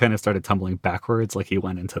I think he kind of started tumbling backwards, like he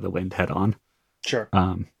went into the wind head on. Sure.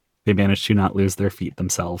 They managed to not lose their feet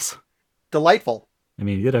themselves. Delightful. I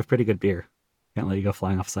mean, you did have pretty good beer. Can't let you go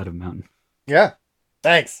flying off the side of a mountain. Yeah.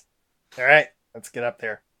 Thanks. All right. Let's get up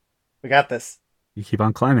there. We got this. You keep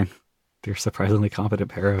on climbing. You're a surprisingly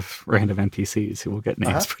competent pair of random NPCs who will get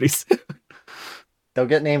names pretty soon. They'll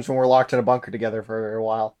get names when we're locked in a bunker together for a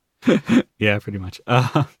while. Yeah, pretty much.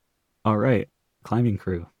 All right. Climbing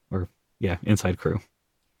crew. Or, yeah, inside crew.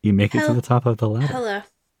 You make it to the top of the ladder. Hello.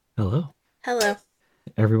 Hello. Hello.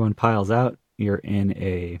 Everyone piles out. You're in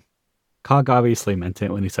a... Cog obviously meant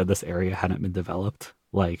it when he said this area hadn't been developed.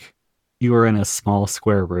 Like, you were in a small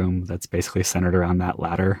square room that's basically centered around that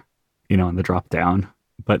ladder, you know, in the drop down.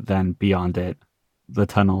 But then beyond it, the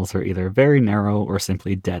tunnels are either very narrow or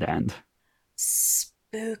simply dead end.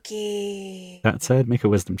 Spooky. That said, make a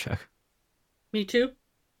wisdom check. Me too.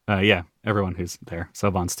 Yeah, everyone who's there. So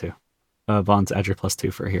Vaughn's too. Vaughn's add your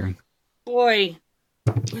 +2 for hearing. Boy.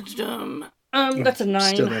 Wisdom. That's a 9.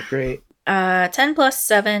 Still not great. 10 plus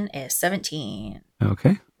 7 is 17.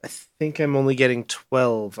 Okay. I think I'm only getting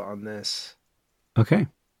 12 on this. Okay.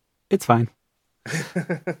 It's fine.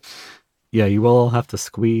 Yeah, you will have to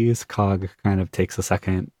squeeze. Cog kind of takes a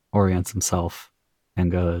second, orients himself, and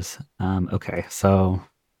goes, okay, so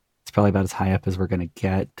it's probably about as high up as we're going to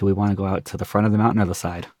get. Do we want to go out to the front of the mountain or the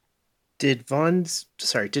side? Did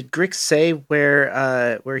Grix say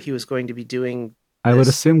where he was going to be doing I would this?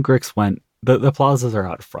 assume Grix went, the plazas are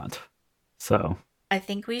out front. So, I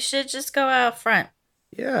think we should just go out front.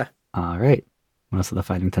 Yeah. all right. Most of the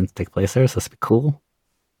fighting tends to take place there, so this will be cool.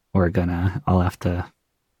 I'll have to,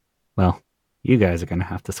 well, you guys are going to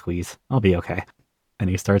have to squeeze. I'll be okay. And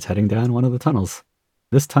he starts heading down one of the tunnels.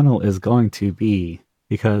 This tunnel is going to be,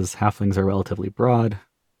 because halflings are relatively broad,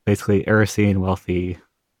 basically Erisine, Wealthy,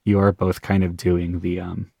 you are both kind of doing the,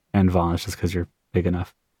 and Vaughn, just because you're big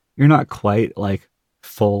enough. You're not quite, like,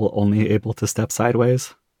 full, only able to step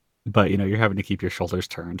sideways, but, you know, you're having to keep your shoulders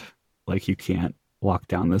turned. Like, you can't walk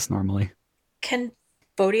down this normally. Can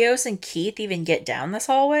Photios and Keith even get down this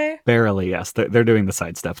hallway? Barely, yes. They're doing the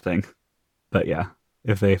sidestep thing. But yeah,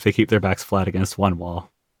 if they keep their backs flat against one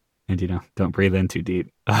wall and, you know, don't breathe in too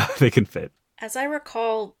deep, they can fit. As I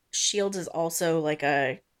recall, Shields is also like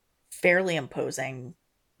a fairly imposing...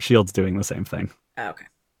 Shield's doing the same thing. Oh, okay.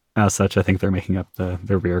 As such, I think they're making up the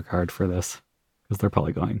rear guard for this. Because they're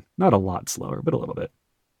probably going not a lot slower, but a little bit.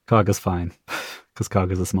 Cog is fine. Because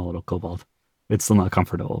Cog is a small little kobold. It's still not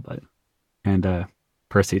comfortable, but... And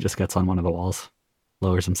Percy just gets on one of the walls.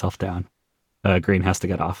 Lowers himself down. Green has to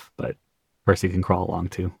get off, but Percy can crawl along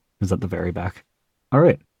too. He's at the very back.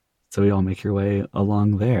 Alright. So we all make your way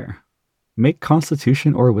along there. Make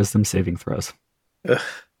Constitution or Wisdom saving throws. Ugh.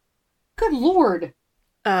 Good lord.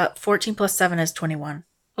 14 plus 7 is 21.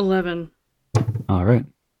 11. Alright.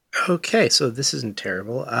 Okay, so this isn't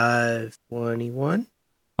terrible. 21.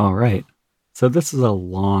 Alright. So this is a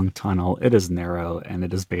long tunnel. It is narrow, and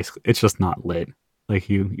it is basically, it's just not lit. Like,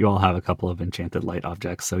 you all have a couple of enchanted light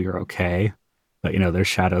objects, so you're okay. But, you know, there's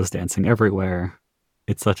shadows dancing everywhere.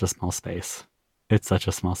 It's such a small space. It's such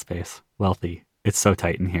a small space. Wealthy. It's so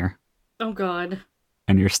tight in here. Oh god.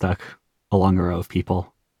 And you're stuck along a row of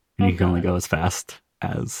people. And Oh, you can only God. go as fast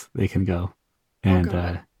as they can go. And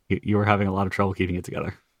God. you were having a lot of trouble keeping it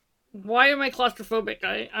together. Why am I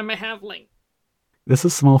claustrophobic? I'm a halfling. This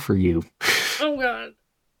is small for you. Oh god.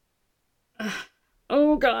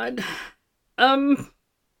 Oh god.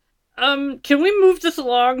 Can we move this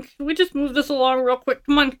along? Can we just move this along real quick?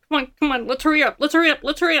 Come on. Let's hurry up. Let's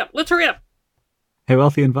hurry up. Hey,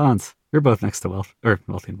 Wealthy and Vons. You're both next to Wealthy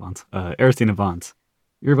and Vons. Aristine and Vons.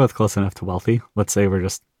 You're both close enough to Wealthy. Let's say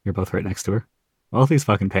you're both right next to her. Wealthy's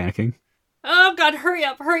fucking panicking. Oh god, hurry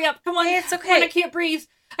up. Come on. Hey, it's Come on, okay. I can't breathe.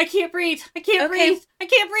 Okay. breathe. Oh my god,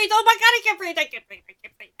 I can't breathe.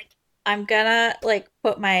 I'm gonna, like,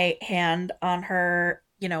 put my hand on her,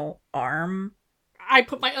 arm. I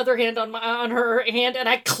put my other hand on her hand and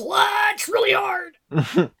I clutch really hard.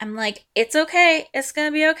 I'm like, it's okay. It's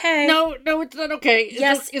gonna be okay. No, it's not okay.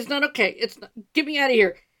 Yes. It's not okay. Get me out of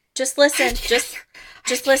here. Just listen. Just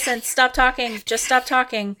listen. Stop talking. Just stop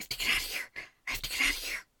talking. I have to get out of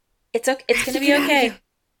here. It's okay. It's gonna be okay.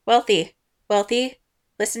 Wealthy,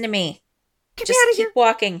 listen to me. Get Just me out of keep here.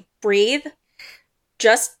 walking. Breathe.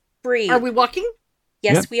 Just breathe. Are we walking?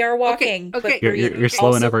 Yes, Yep. we are walking. Okay. But You're breathe.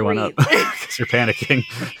 slowing Also everyone up breathe. because you're panicking.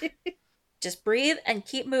 Just breathe and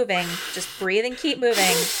keep moving. Just breathe and keep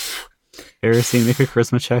moving. Aristine, make a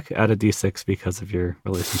charisma check. Add a d6 because of your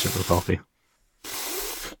relationship with Wealthy.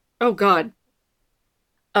 Oh god.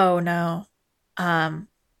 Oh no.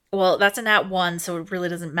 Well, that's a nat 1, so it really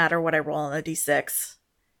doesn't matter what I roll on a d6.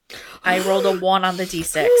 I rolled a 1 on the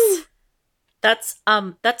d6.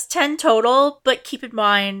 That's 10 total, but keep in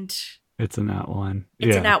mind It's a nat one.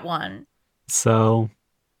 it's a nat 1. So,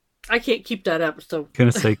 I can't keep that up, so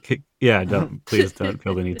gonna say, please don't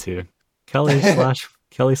feel the need to. Kelly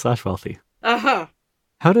slash Wealthy. uh-huh.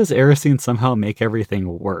 How does Erisine somehow make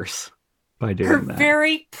everything worse by doing Her that?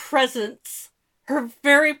 very presence,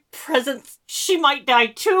 she might die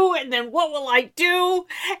too, and then what will I do?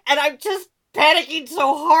 And I'm just panicking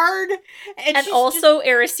so hard. And she's also,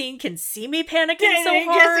 Erisine can see me panicking so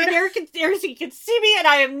hard. Yes, and Erisine can see me, and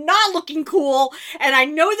I am not looking cool, and I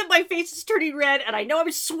know that my face is turning red, and I know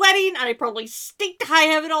I'm sweating, and I probably stink to high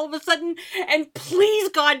heaven all of a sudden, and please,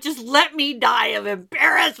 God, just let me die of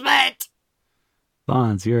embarrassment!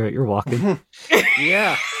 Bonds, you're walking,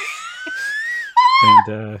 Yeah.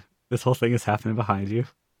 and this whole thing is happening behind you.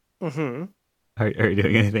 Mm-hmm. Are you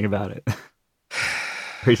doing anything about it?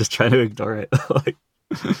 Or are you just trying to ignore it?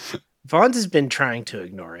 Vons has been trying to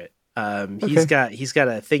ignore it. He's got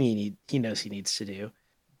a thing he knows he needs to do,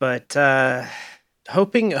 but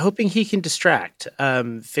hoping he can distract.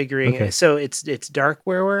 Figuring Okay. so it's dark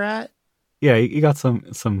where we're at. Yeah, you got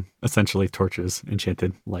some essentially torches,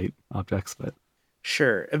 enchanted light objects, but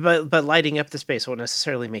Sure, but lighting up the space won't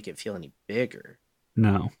necessarily make it feel any bigger.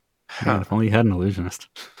 no. Huh. Man, if only you had an illusionist.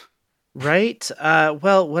 Right.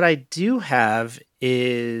 Well, what I do have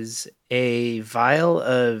is a vial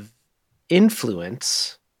of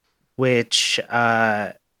influence, which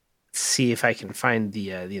see if I can find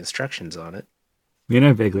the instructions on it. I mean,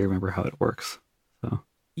 I vaguely remember how it works. So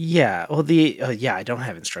Yeah. Well, I don't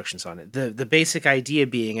have instructions on it. The basic idea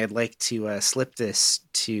being, I'd like to slip this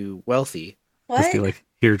to Wealthy, just be What? like,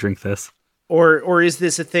 here, drink this. or is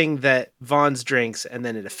this a thing that Vaughn's drinks and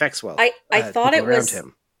then it affects Wealthy? I thought it people around was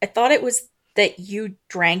him. I thought it was that you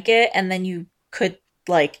drank it and then you could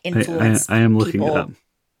like influence I am looking people. it up.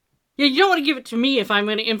 Yeah, you don't want to give it to me if I'm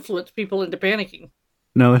going to influence people into panicking.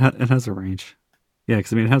 No, it has a range. Yeah,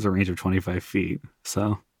 because I mean, it has a range of 25 feet.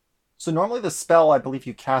 So So normally the spell, I believe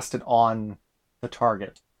you cast it on the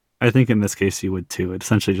target. I think in this case you would too. It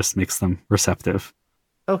essentially just makes them receptive.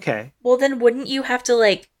 Okay. Well, then wouldn't you have to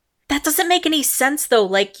like? That doesn't make any sense though.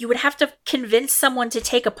 Like you would have to convince someone to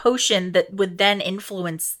take a potion that would then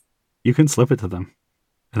influence. You can slip it to them,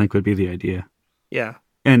 I think would be the idea. Yeah.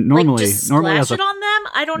 And normally, like, just normally splash as a, it on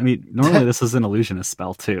them. I don't. I mean, normally this is an illusionist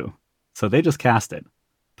spell too. So they just cast it.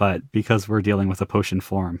 But because we're dealing with a potion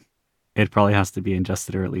form, it probably has to be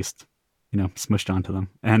ingested or at least, smushed onto them.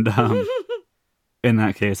 And in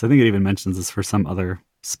that case, I think it even mentions this for some other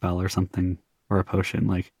spell or something, or a potion.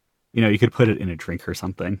 Like, you could put it in a drink or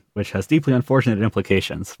something, which has deeply unfortunate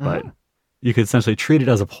implications, but you could essentially treat it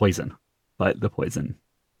as a poison, but the poison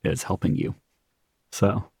is helping you.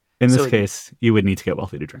 So in this So- case, you would need to get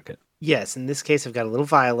Wealthy to drink it. Yes, in this case, I've got a little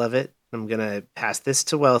vial of it. I'm going to pass this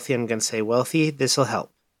to Wealthy. I'm going to say, Wealthy, this will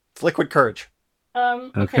help. It's liquid courage.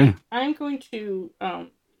 Okay. Okay. I'm going to, I'm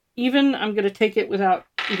going to take it without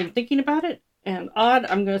even thinking about it. And Odd,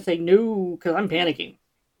 I'm going to say no, because I'm panicking.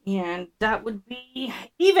 And that would be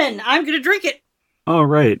even. I'm going to drink it. All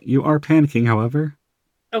right. You are panicking, however.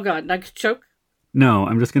 Oh, God. Like choke? No,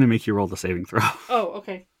 I'm just going to make you roll the saving throw. Oh,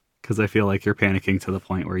 okay. Because I feel like you're panicking to the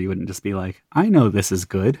point where you wouldn't just be like, I know this is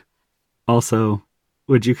good. Also,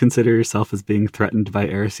 would you consider yourself as being threatened by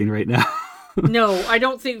Erisine right now? No, I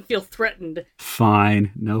don't feel threatened.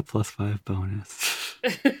 Fine. No +5 bonus.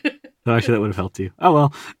 So actually, that would have helped you. Oh,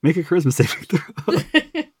 well. Make a charisma saving throw.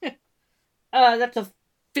 That's a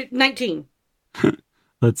 19.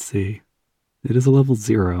 Let's see. It is a level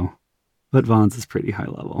 0. But Vaughn's is pretty high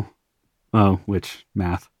level. Oh, which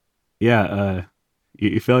math? Yeah,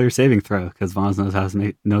 you fail your saving throw because Vaughn's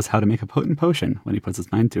knows how to make a potent potion when he puts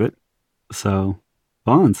his mind to it. So,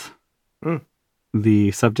 Vaughn's.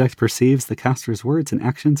 The subject perceives the caster's words and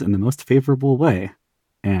actions in the most favorable way,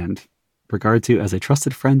 and regards you as a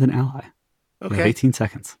trusted friend and ally. You have Okay. 18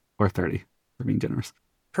 seconds, or 30, for being generous.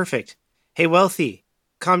 Perfect. Hey, Wealthy,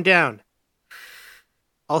 calm down.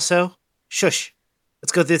 Also, shush.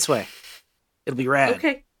 Let's go this way. It'll be rad.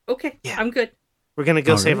 Okay. Yeah. I'm good. We're going to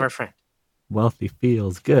go All save right. our friend. Wealthy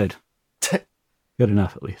feels good. Good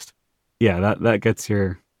enough, at least. Yeah, that gets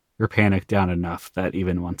your panic down enough that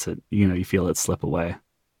even once it, you feel it slip away.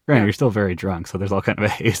 Granted, Yeah. you're still very drunk, so there's all kind of a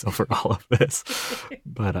haze over all of this.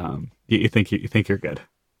 But you think you're good.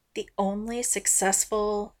 The only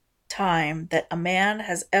successful time that a man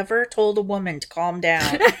has ever told a woman to calm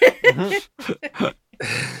down.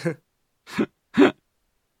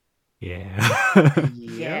 Yeah.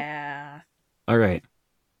 Yeah. All right.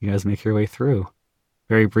 You guys make your way through.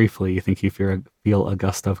 Very briefly, you think you feel a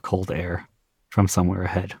gust of cold air from somewhere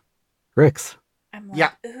ahead. Rix. I'm like,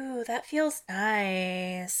 Yeah. ooh. Ooh, that feels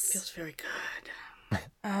nice. Feels very good.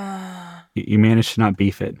 You managed to not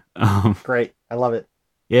beef it. Great. I love it.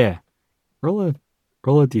 Yeah. Roll a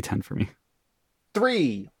d10 for me.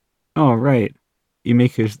 3. Oh, right. You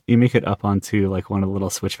make it up onto like one of the little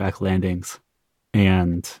switchback landings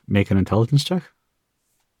and make an intelligence check.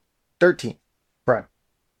 13. Prime.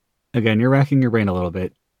 Again, you're racking your brain a little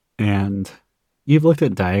bit, and you've looked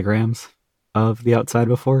at diagrams of the outside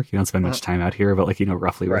before. You don't spend much time out here, but like you know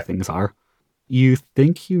roughly where Right. things are. You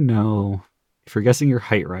think you know, if you're guessing your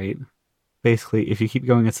height right, basically if you keep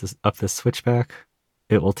going up this switchback,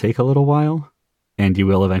 it will take a little while, and you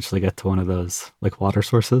will eventually get to one of those like water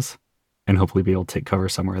sources, and hopefully be able to take cover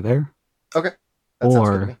somewhere there. Okay. That sounds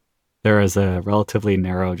good to me. Or there is a relatively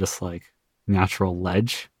narrow, just like natural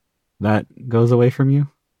ledge that goes away from you.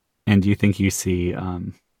 And you think you see, or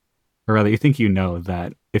rather, you think you know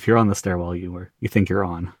that if you're on the stairwell you think you're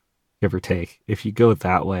on, give or take, if you go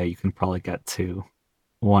that way, you can probably get to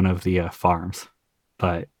one of the farms.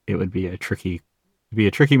 But it would be a tricky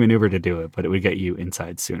maneuver to do it, but it would get you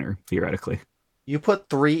inside sooner, theoretically. You put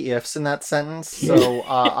 3 ifs in that sentence, so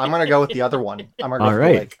I'm going to go with the other one. I'm going to go All for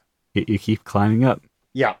right. the lake. You keep climbing up,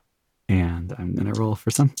 Yeah. and I'm going to roll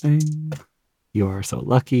for something. You are so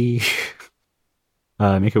lucky.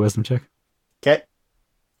 Make a wisdom check. Okay.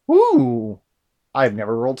 Woo! I've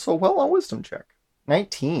never rolled so well on wisdom check.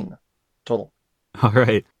 19 total. All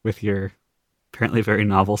right, with your apparently very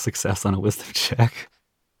novel success on a wisdom check,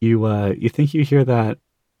 you think you hear that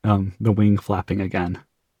the wing flapping again,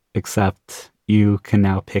 except you can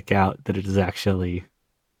now pick out that it is actually,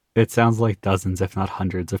 it sounds like dozens, if not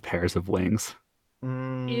hundreds, of pairs of wings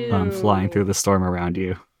Mm, flying through the storm around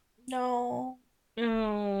you. No.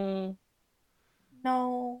 Oh.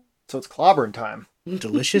 No. so it's clobbering time.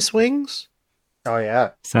 Delicious wings? Oh,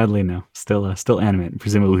 yeah. Sadly, no. Still animate,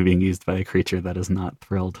 presumably being used by a creature that is not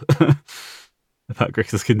thrilled about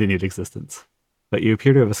Grix's continued existence. But you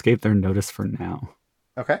appear to have escaped their notice for now.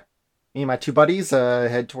 Okay. Me and my 2 buddies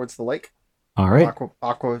head towards the lake. All right.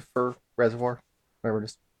 Aquifer Reservoir. Whatever it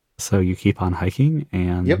is. So you keep on hiking,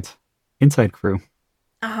 and Yep. inside crew.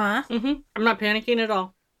 Uh-huh. I'm not panicking at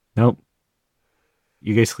all. Nope.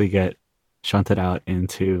 You basically get shunted out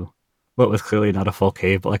into what was clearly not a full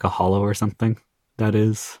cave, but like a hollow or something that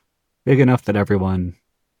is big enough that everyone,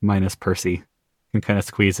 minus Percy, can kind of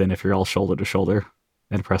squeeze in if you're all shoulder to shoulder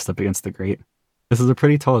and pressed up against the grate. This is a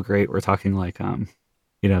pretty tall grate. We're talking like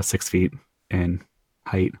 6 feet in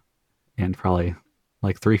height and probably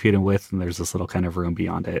like 3 feet in width, and there's this little kind of room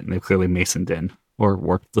beyond it, and they've clearly masoned in or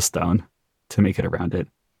warped the stone to make it around it.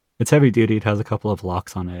 It's heavy duty, it has a couple of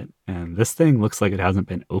locks on it, and this thing looks like it hasn't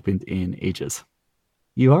been opened in ages.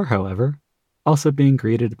 You are, however, also being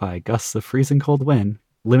greeted by gusts of freezing cold wind,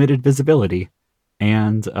 limited visibility,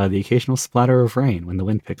 and the occasional splatter of rain when the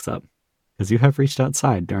wind picks up, because you have reached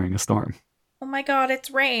outside during a storm. Oh my god,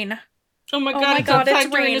 it's rain. Oh my Oh god, my it's god, outside it's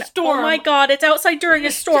during rain. a storm. Oh my god, it's outside during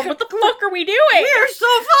a storm. What the fuck are we doing? We are so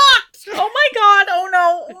fucked! Oh my god, oh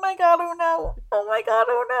no. Oh my god, oh no. Oh my god,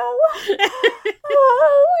 oh no.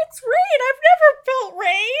 Oh, it's rain. I've never felt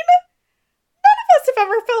rain. None of us have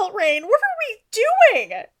ever felt rain. What are we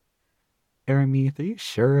doing? Arameath, are you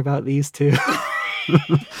sure about these two?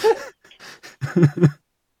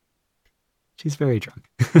 She's very drunk.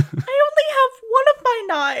 I only have one of my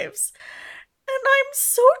knives. And I'm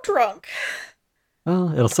so drunk.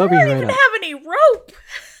 Well, it'll I sober don't you even right up. have any rope.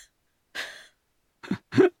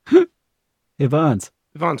 Hey, Vons,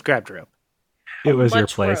 Vaughn's grabbed rope. it was your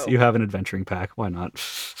much place. rope? You have an adventuring pack. Why not?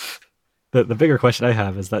 The bigger question I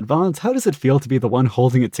have is that, Vons, how does it feel to be the one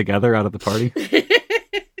holding it together out of the party?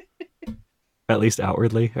 At least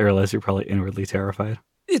outwardly. I realize you're probably inwardly terrified.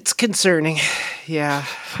 It's concerning. Yeah.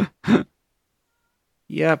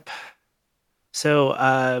 Yep.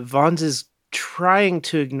 So Vaughn's is trying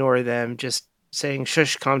to ignore them, just saying,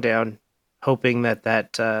 shush, calm down, hoping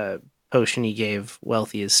that potion he gave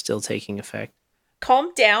Wealthy is still taking effect.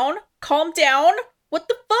 Calm down. Calm down. What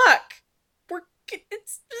the fuck?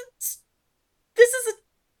 It's this is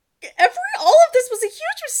all of this was a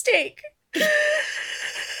huge mistake.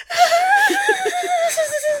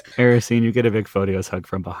 Erisine, you get a big Photios hug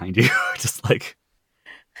from behind you. Just like,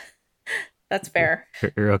 That's fair.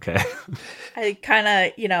 you're okay. I kind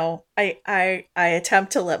of, I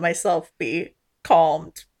attempt to let myself be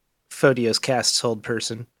calmed. Photios casts hold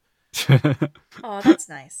person. Oh, that's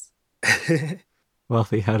nice.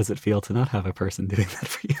 Wealthy, how does it feel to not have a person doing that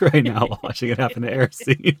for you right now while watching it happen to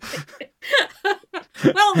Erisine?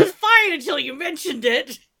 Well, it was fine until you mentioned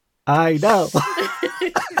it. I know.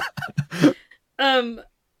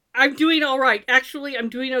 I'm doing all right. Actually, I'm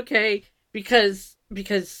doing okay because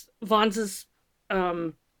Vaughn's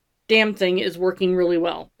damn thing is working really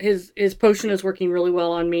well. His potion is working really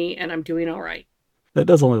well on me, and I'm doing all right. That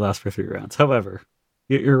does only last for 3 rounds. However,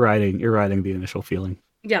 you're riding the initial feeling.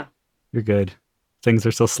 Yeah. You're good. Things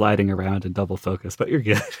are still sliding around in double focus, but you're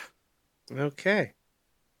good. Okay.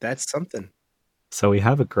 That's something. So we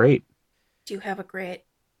have a grate. Do you have a great?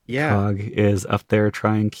 Yeah. Cog is up there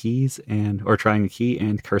trying a key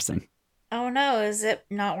and cursing. Oh no, is it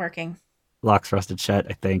not working? Lock's rusted shut,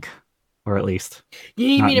 I think. Or at least You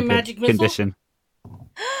need not me to in good magic missile? condition.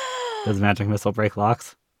 Does magic missile break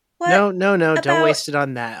locks? What? No. Don't about- waste it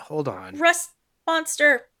on that. Hold on. Rust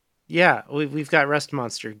monster. Yeah, we've got Rust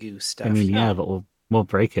Monster Goo stuff. I mean, yeah, but we'll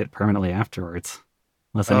break it permanently afterwards.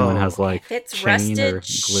 Unless anyone has like If it's chain or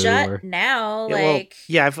rusted glue shut or now, Yeah, well, like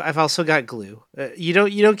yeah, I've also got glue. You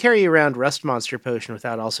don't carry around Rust Monster potion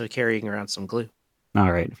without also carrying around some glue.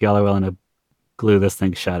 all right. If y'all are willing to glue this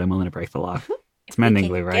thing shut, I'm willing to break the lock. It's if we mending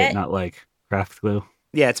can glue, right? get- Not like craft glue.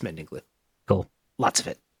 Yeah, it's mending glue. Cool. Lots of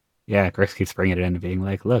it. Yeah, Grix keeps bringing it in and being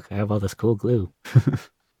like, "Look, I have all this cool glue."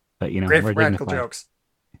 But you know, Great we're for practical dignified. jokes.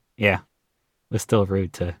 Yeah, it was still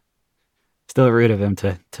rude of him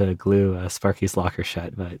to glue Sparky's locker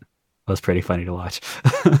shut, but it was pretty funny to watch.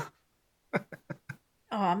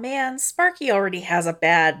 oh man, Sparky already has a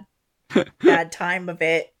bad time of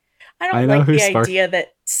it. I I don't know like who the Spark- idea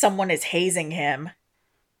that someone is hazing him.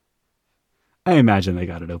 I imagine they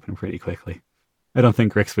got it open pretty quickly. I don't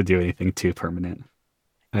think Grix would do anything too permanent.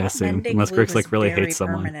 I Thought assume, mending unless glue Grix like was really very hates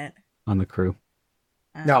someone permanent. on the crew.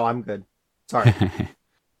 No, I'm good. Sorry.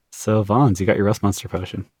 So Vons, you got your Rust Monster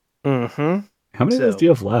potion. Mm-hmm. How many of those So- do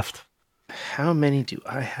you have left? How many do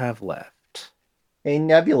I have left? A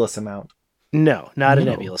nebulous amount. No, not a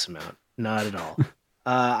No. nebulous amount. Not at all.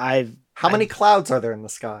 I've How many clouds are there in the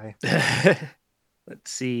sky?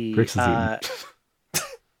 let's see. Grix is eating.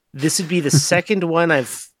 This would be the second one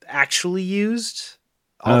I've actually used.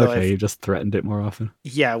 Although Okay, I've- you just threatened it more often.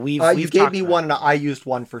 yeah, we've You gave talked me about one, it. and I used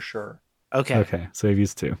one for sure. Okay. Okay, so you've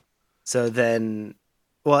used 2. So then,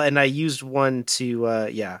 well, and I used one to,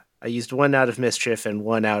 I used one out of Mischief and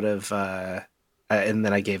one out of, and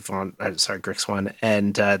then I gave Grix one,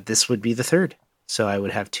 and this would be the third. So I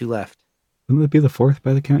would have 2 left. Wouldn't that be the 4th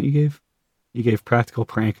by the count you gave? You gave Practical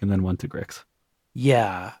Prank and then 1 to Grix.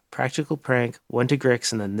 Yeah, Practical Prank, 1 to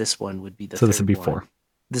Grix, and then this one would be the So third this would be one. 4.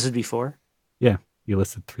 This would be 4? You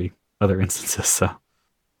listed 3 other instances, so.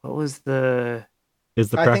 What was the... Is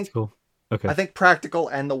the I think- Practical... Okay, I think practical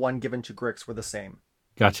and the one given to Grix were the same.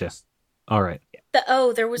 gotcha. All right.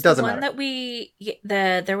 There was the Doesn't one matter.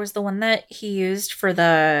 that there was the one that he used for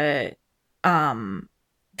the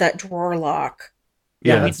that drawer lock.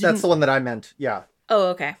 Yeah, Yeah. that's the one that I meant. Yeah. Oh,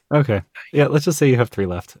 okay. Okay. Yeah, let's just say you have 3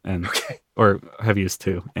 left, and Okay. or have used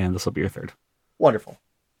 2, and this will be your 3rd. Wonderful.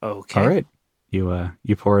 Okay. All right.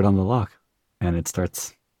 You pour it on the lock, and it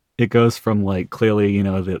starts. It goes from like clearly,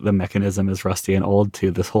 the mechanism is rusty and old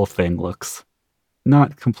to this whole thing looks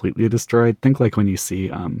not completely destroyed. Think like when you see,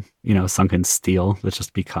 sunken steel that's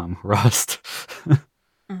just become rust,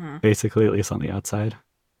 hmm basically, at least on the outside.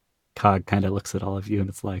 Cog kind of looks at all of you, and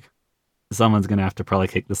it's like, someone's gonna have to probably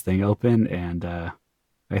kick this thing open, and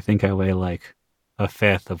I think I weigh like a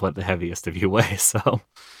 5th of what the heaviest of you weigh, so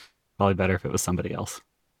probably better if it was somebody else.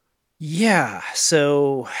 Yeah,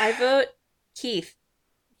 so... I vote Keith.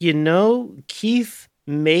 Keith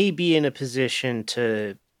may be in a position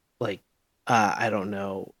to, I don't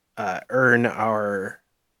know, earn our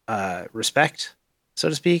respect, so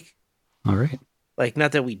to speak. All right. Like,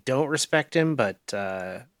 not that we don't respect him, but,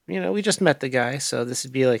 we just met the guy, so this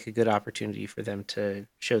would be like a good opportunity for them to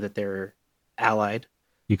show that they're allied.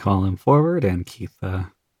 You call him forward, and Keith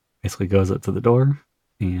basically goes up to the door,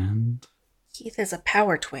 and Keith is a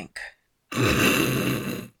power twink.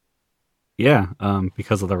 yeah,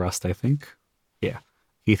 because of the rust, I think. Yeah,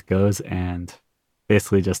 Keith goes and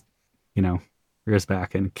basically just, rears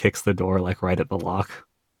back and kicks the door like right at the lock,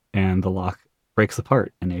 and the lock breaks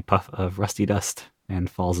apart in a puff of rusty dust and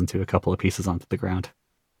falls into a couple of pieces onto the ground,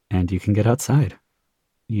 and you can get outside.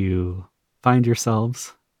 You find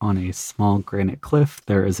yourselves on a small granite cliff.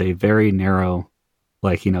 There is a very narrow,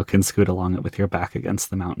 can scoot along it with your back against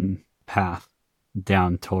the mountain path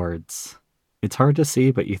down towards... It's hard to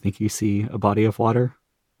see, but you think you see a body of water,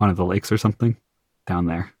 one of the lakes or something, down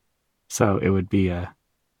there. So it would be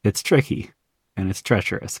it's tricky and it's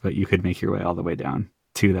treacherous, but you could make your way all the way down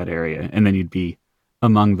to that area, and then you'd be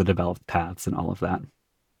among the developed paths and all of that.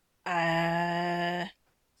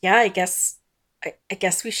 Yeah, I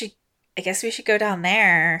guess we should go down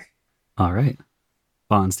there. All right.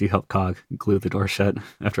 Bonds, do you help Cog glue the door shut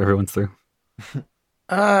after everyone's through?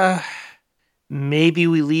 Maybe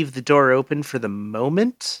we leave the door open for the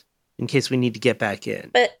moment in case we need to get back in.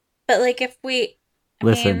 But But like if we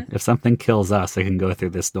Listen, mean, if something kills us, it can go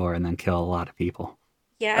through this door and then kill a lot of people.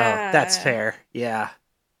 yeah. Oh, that's fair. Yeah.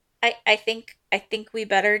 I think we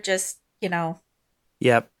better just,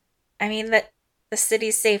 Yep. I mean that the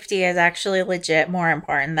city's safety is actually legit more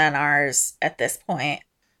important than ours at this point.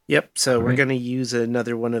 Yep. So we're Alright. gonna use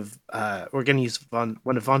another one of we're gonna use one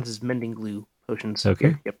of Von's mending glue potions. Okay.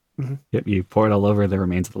 Here. Yep. Mhm. Yep, you pour it all over the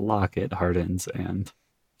remains of the lock, it hardens, and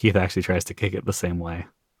Keith actually tries to kick it the same way.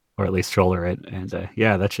 Or at least shoulder it, and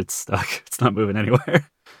yeah, that shit's stuck. It's not moving anywhere.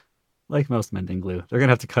 Like most mending glue. They're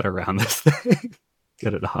gonna have to cut around this thing.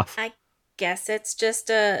 Get it off. I guess it's just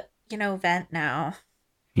a, vent now.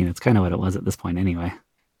 It's kind of what it was at this point anyway.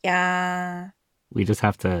 Yeah. We just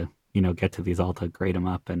have to, get to these all to grade them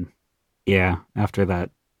up. And yeah, after that,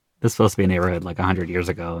 this was supposed to be a neighborhood like 100 years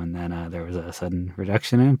ago. And then there was a sudden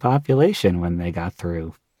reduction in population when they got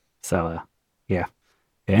through. So, yeah.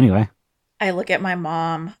 Anyway, I look at my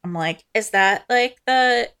mom. I'm like, is that like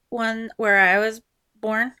the one where I was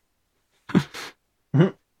born?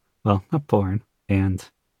 well, not born. And it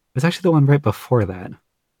was actually the one right before that.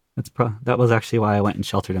 That was actually why I went and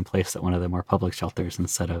sheltered in place at one of the more public shelters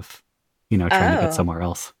instead of, trying to Oh. get somewhere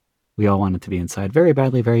else. We all wanted to be inside very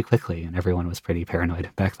badly, very quickly, and everyone was pretty paranoid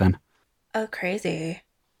back then. Oh, crazy.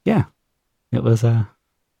 Yeah, it was.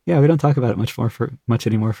 Yeah, we don't talk about it much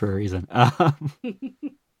anymore for a reason.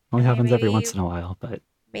 Only happens every Maybe- once in a while, but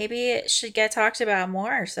Maybe it should get talked about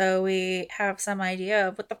more so we have some idea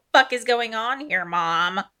of what the fuck is going on here,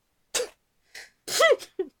 Mom.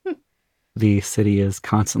 the city is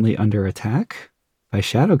constantly under attack by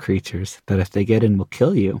shadow creatures that, if they get in, will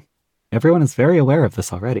kill you. Everyone is very aware of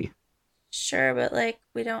this already. Sure, but like,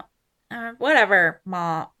 we don't. Whatever,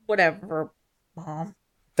 Mom. Whatever, Mom.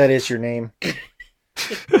 That is your name.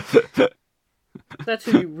 That's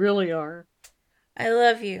who you really are. I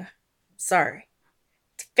love you. Sorry.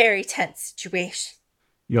 It's a very tense situation.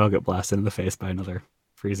 You all get blasted in the face by another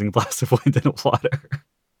freezing blast of wind and water.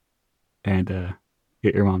 And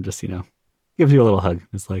your mom just, gives you a little hug.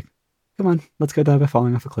 It's like, come on, let's go die by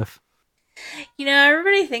falling off a cliff.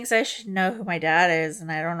 Everybody thinks I should know who my dad is,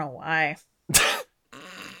 and I don't know why.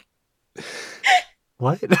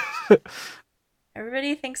 What?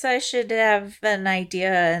 Everybody thinks I should have an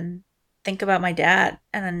idea and think about my dad,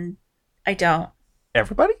 and I don't.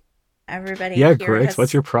 Everybody? Everybody Yeah, here Griggs, has-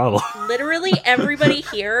 what's your problem? Literally everybody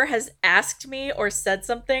here has asked me or said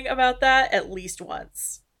something about that at least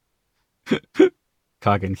once.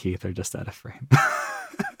 Cog and Keith are just out of frame.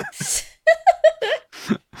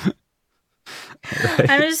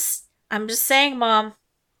 Right. I'm just saying, Mom.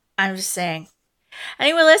 I'm just saying.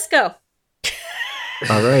 Anyway, let's go.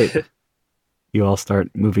 All right. You all start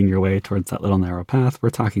moving your way towards that little narrow path. We're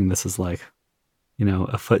talking this is like,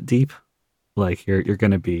 a foot deep. Like you're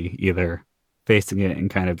going to be either facing it and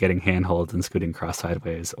kind of getting handholds and scooting across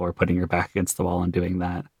sideways, or putting your back against the wall and doing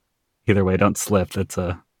that. Either way, don't slip. That's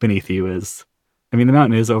beneath you is, the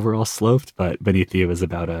mountain is overall sloped, but beneath you is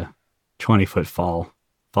about a 20-foot fall,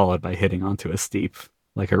 followed by hitting onto a steep,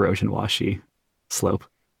 like erosion washy slope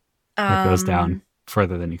that goes down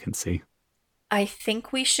further than you can see. I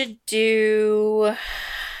think we should do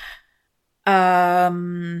how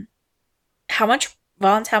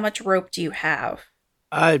much rope do you have?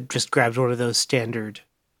 I just grabbed one of those standard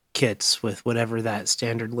kits with whatever that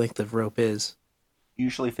standard length of rope is.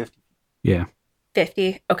 Usually 50. Yeah.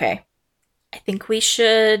 50. Okay. I think we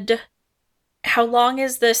should. How long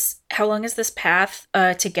is this path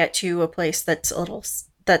to get to a place that's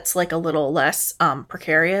like a little less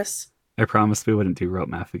precarious? I promised we wouldn't do rope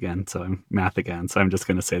math again, so I'm just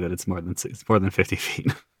going to say that it's more than 50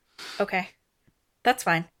 feet. Okay. That's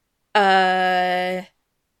fine. Who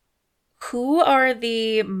are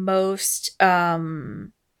the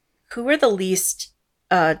least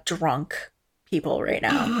drunk people right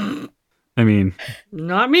now?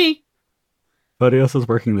 Not me. Photios is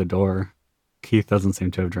working the door. Keith doesn't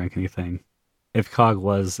seem to have drank anything. If Cog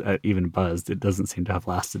was even buzzed, it doesn't seem to have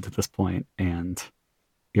lasted to this point. And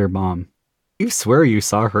your mom, you swear you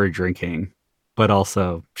saw her drinking, but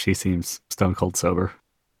also she seems stone cold sober.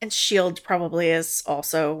 And Shield probably has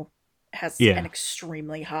an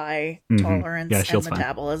extremely high Mhm. tolerance Yeah, and Shield's fine.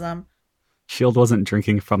 metabolism. Shield wasn't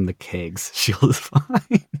drinking from the kegs. Shield is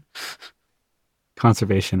fine.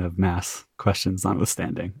 Conservation of mass questions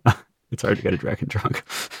notwithstanding. It's hard to get a dragon drunk.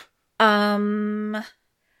 I'm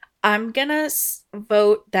gonna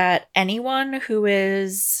vote that anyone who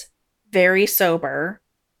is very sober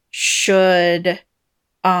should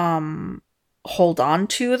hold on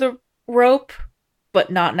to the rope,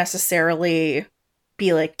 but not necessarily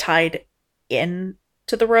be like tied in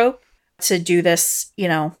to the rope to do this,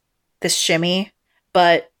 this shimmy.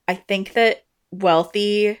 But I think that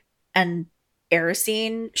Wealthy and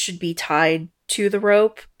Erisine should be tied to the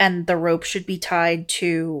rope, and the rope should be tied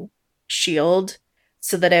to Shield,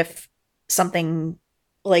 so that if something,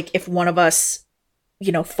 like if one of us,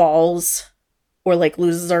 falls or like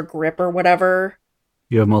loses our grip or whatever,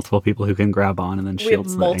 You have multiple people who can grab on and then we have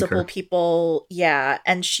shields the multiple anchor. people, yeah,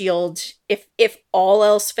 and Shield, if all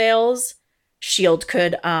else fails, Shield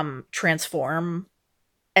could transform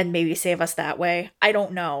and maybe save us that way. I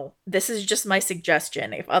don't know. This is just my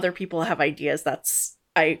suggestion. If other people have ideas,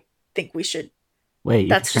 I think we should. Wait, you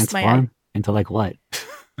That's can just my transform into like what?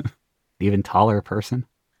 Even taller person?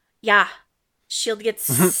 Yeah. Shield gets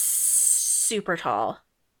super tall.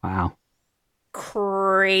 Wow.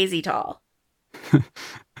 Crazy tall.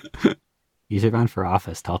 You should run for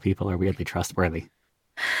office. Tall people are weirdly trustworthy.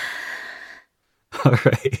 All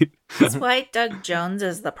right. That's why Doug Jones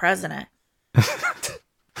is the president.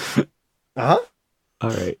 Uh-huh. All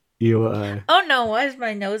right. You Oh no, why is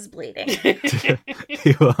my nose bleeding?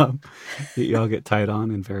 you all get tied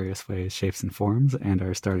on in various ways, shapes, and forms, and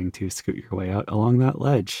are starting to scoot your way out along that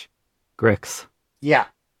ledge. Grix, Yeah.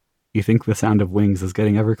 you think the sound of wings is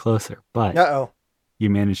getting ever closer, but Uh-oh.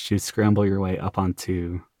 you manage to scramble your way up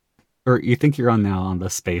onto, or you think you're on now on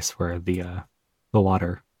the space where the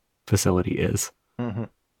water facility is. Mm-hmm.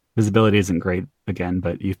 Visibility isn't great again,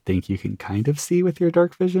 but you think you can kind of see with your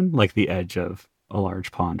dark vision, like the edge of a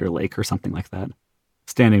large pond or lake or something like that.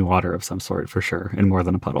 Standing water of some sort for sure, and more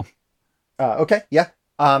than a puddle. Okay, yeah.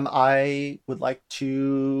 I would like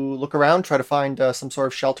to look around, try to find some sort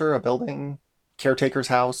of shelter, a building, caretaker's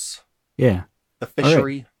house, Yeah. the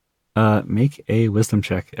fishery. Make a wisdom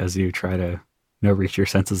check as you try to reach your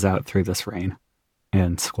senses out through this rain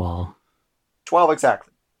and squall. 12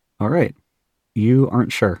 exactly. All right. You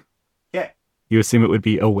aren't sure. Okay. You assume it would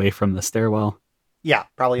be away from the stairwell. Yeah,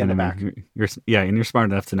 probably in the and back. and you're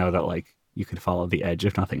smart enough to know that like you could follow the edge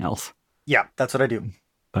if nothing else. Yeah, that's what I do.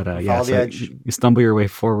 But Follow the edge. you stumble your way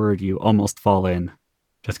forward. You almost fall in,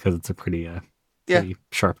 just because it's a pretty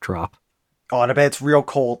sharp drop. Oh, and I bet it's real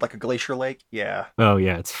cold, like a glacier lake. Yeah, Oh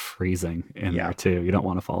yeah, it's freezing in Yeah. there too. You don't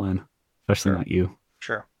want to fall in, especially Sure. not you.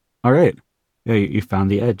 sure. All right. Yeah, you found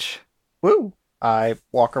the edge. Woo! I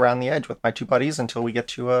walk around the edge with my two buddies until we get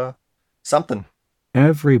to something.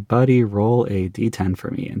 Everybody roll a d10 for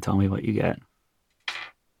me and tell me what you get.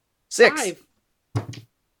 6. 5.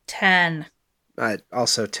 10.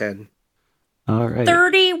 Also 10. All right.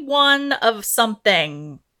 31 of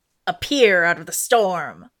something appear out of the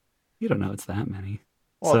storm. You don't know it's that many.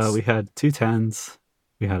 Well, So it's- we had 2 10s.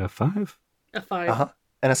 We had a 5. A 5. Uh-huh.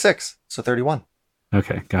 And a 6, so 31.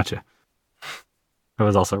 Okay, gotcha. I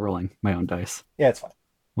was also rolling my own dice, Yeah, it's fine.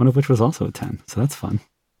 one of which was also a 10, so that's fun.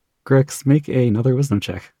 Grix, make another wisdom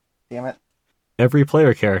check. Damn it. Every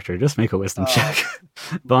player character, just make a wisdom Oh. check.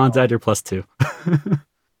 Bonds, add your +2.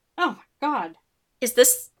 Oh my god. Is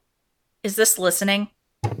this listening?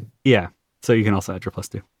 Yeah, so you can also add your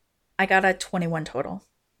 +2. I got a 21 total.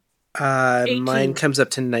 18. Mine comes up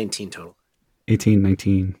to 19 total. 18,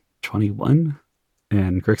 19, 21.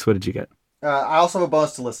 And Grix, what did you get? I also have a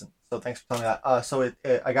bonus to listen, so thanks for telling me that. So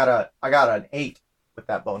I got an 8 with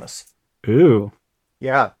that bonus. Ooh.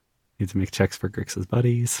 Yeah. Need to make checks for Grix's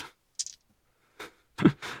buddies.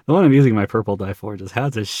 The one I'm using my purple die for just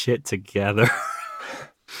has his shit together.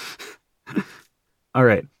 All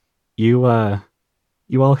right. You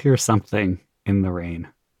all hear something in the rain.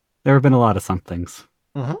 There have been a lot of somethings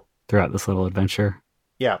Mhm. throughout this little adventure.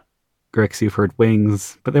 Yeah. Grix, you've heard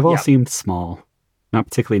wings, but they've all Yeah. seemed small, not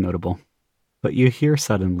particularly notable. But you hear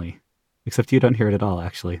suddenly, except you don't hear it at all,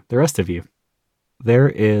 actually. The rest of you. There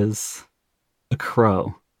is a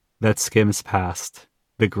crow that skims past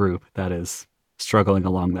the group that is struggling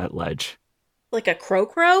along that ledge. Like a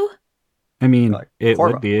crow? I mean, Like it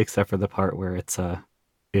Corvo. would be, except for the part where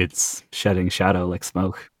it's shedding shadow like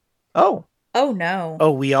smoke. Oh. Oh no.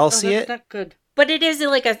 Oh, we all Oh, see that's it? not good. But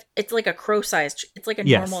it's like a crow sized, it's like a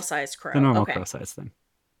Yes. normal sized crow. The normal okay. crow size thing.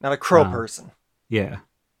 Not a crow Wow. person. Yeah.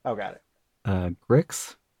 Oh, got it.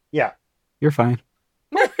 Grix, Yeah. you're fine.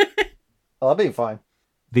 Well, that'll be fine.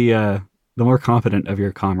 The more competent of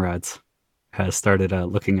your comrades has started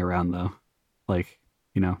looking around though, like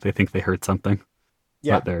they think they heard something,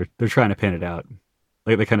 Yeah. but they're trying to pin it out.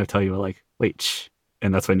 Like they kind of tell you like, wait, shh,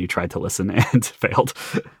 and that's when you tried to listen and failed.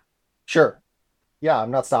 Sure. Yeah,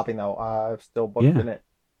 I'm not stopping though. I've still booked Yeah. in it.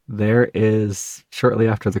 There is shortly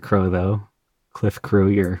after the crow though, Cliff Crew,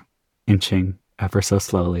 you're inching ever so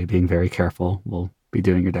slowly, being very careful. We'll be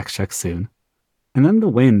doing your dex checks soon. And then the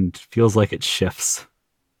wind feels like it shifts.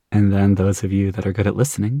 And then those of you that are good at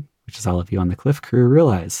listening, which is all of you on the Cliff Crew,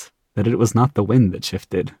 realize that it was not the wind that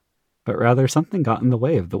shifted. but rather something got in the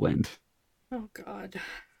way of the wind. Oh, God.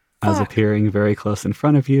 As Fuck. appearing very close in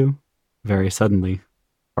front of you, very suddenly,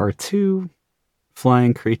 are two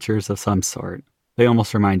flying creatures of some sort. They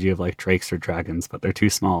almost remind you of like drakes or dragons, but they're too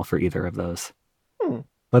small for either of those.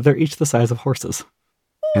 But they're each the size of horses.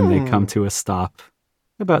 And they come to a stop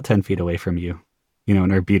about 10 feet away from you,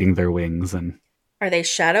 and are beating their wings and... Are they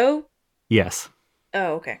shadow? Yes,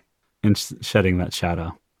 Oh, okay. and shedding that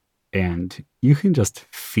shadow. And you can just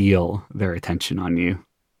feel their attention on you.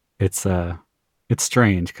 It's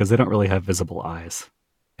strange because they don't really have visible eyes.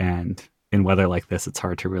 And in weather like this, it's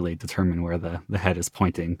hard to really determine where the head is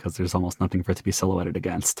pointing because there's almost nothing for it to be silhouetted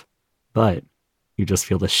against. But you just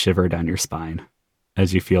feel the shiver down your spine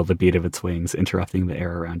as you feel the beat of its wings interrupting the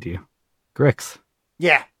air around you. Grix,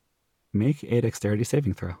 Yeah. make a dexterity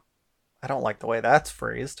saving throw. I don't like the way that's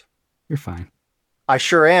phrased. You're fine. I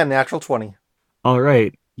sure am. Natural 20. All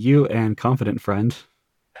right, you and Confident Friend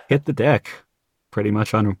hit the deck pretty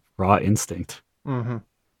much on raw instinct. Mm-hmm.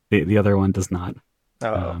 The other one does not.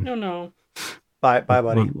 Oh. No. Bye,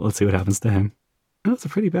 buddy. Let's see what happens to him. That's a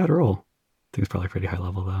pretty bad roll. I think it's probably pretty high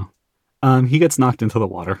level, though. He gets knocked into the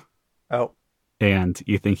water, Oh. and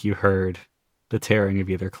you think you heard the tearing of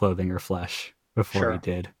either clothing or flesh before Sure. he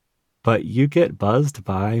did. But you get buzzed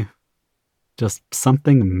by just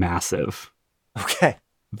something massive Okay.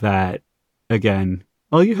 that, again,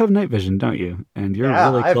 well, you have night vision, don't you? And you're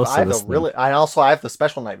really close to this thing. I have the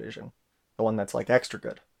special night vision. The one that's like extra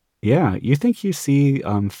good. Yeah, you think you see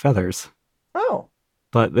feathers, Oh.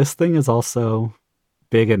 but this thing is also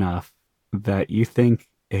big enough that you think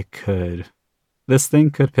this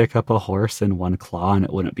thing could pick up a horse in one claw and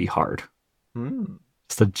it wouldn't be hard.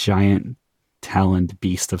 Just a giant taloned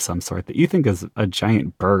beast of some sort that you think is a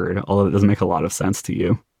giant bird, although it doesn't make a lot of sense to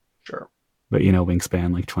you. Sure. But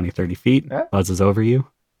wingspan like 20, 30 feet, Yeah. buzzes over you,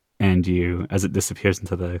 and as it disappears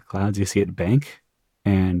into the clouds, you see it bank,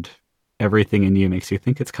 and everything in you makes you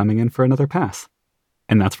think it's coming in for another pass.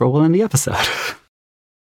 And that's where we'll end the episode.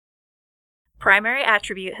 Primary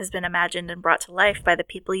Attribute has been imagined and brought to life by the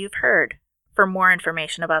people you've heard. For more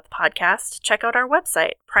information about the podcast, check out our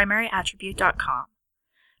website, primaryattribute.com.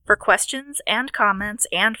 For questions and comments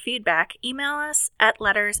and feedback, email us at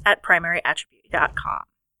letters@primaryattribute.com.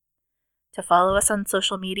 To follow us on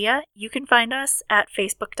social media, you can find us at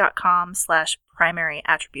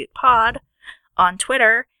facebook.com/primaryattributepod, on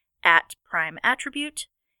Twitter @primeattribute,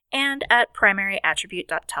 and at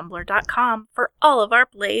primaryattribute.tumblr.com for all of our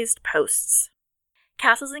blazed posts.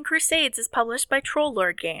 Castles and Crusades is published by Troll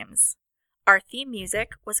Lord Games. Our theme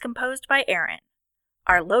music was composed by Aaron.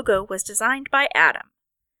 Our logo was designed by Adam.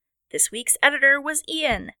 This week's editor was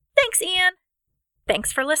Ian. Thanks, Ian!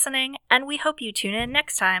 Thanks for listening, and we hope you tune in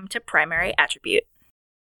next time to Primary Attribute.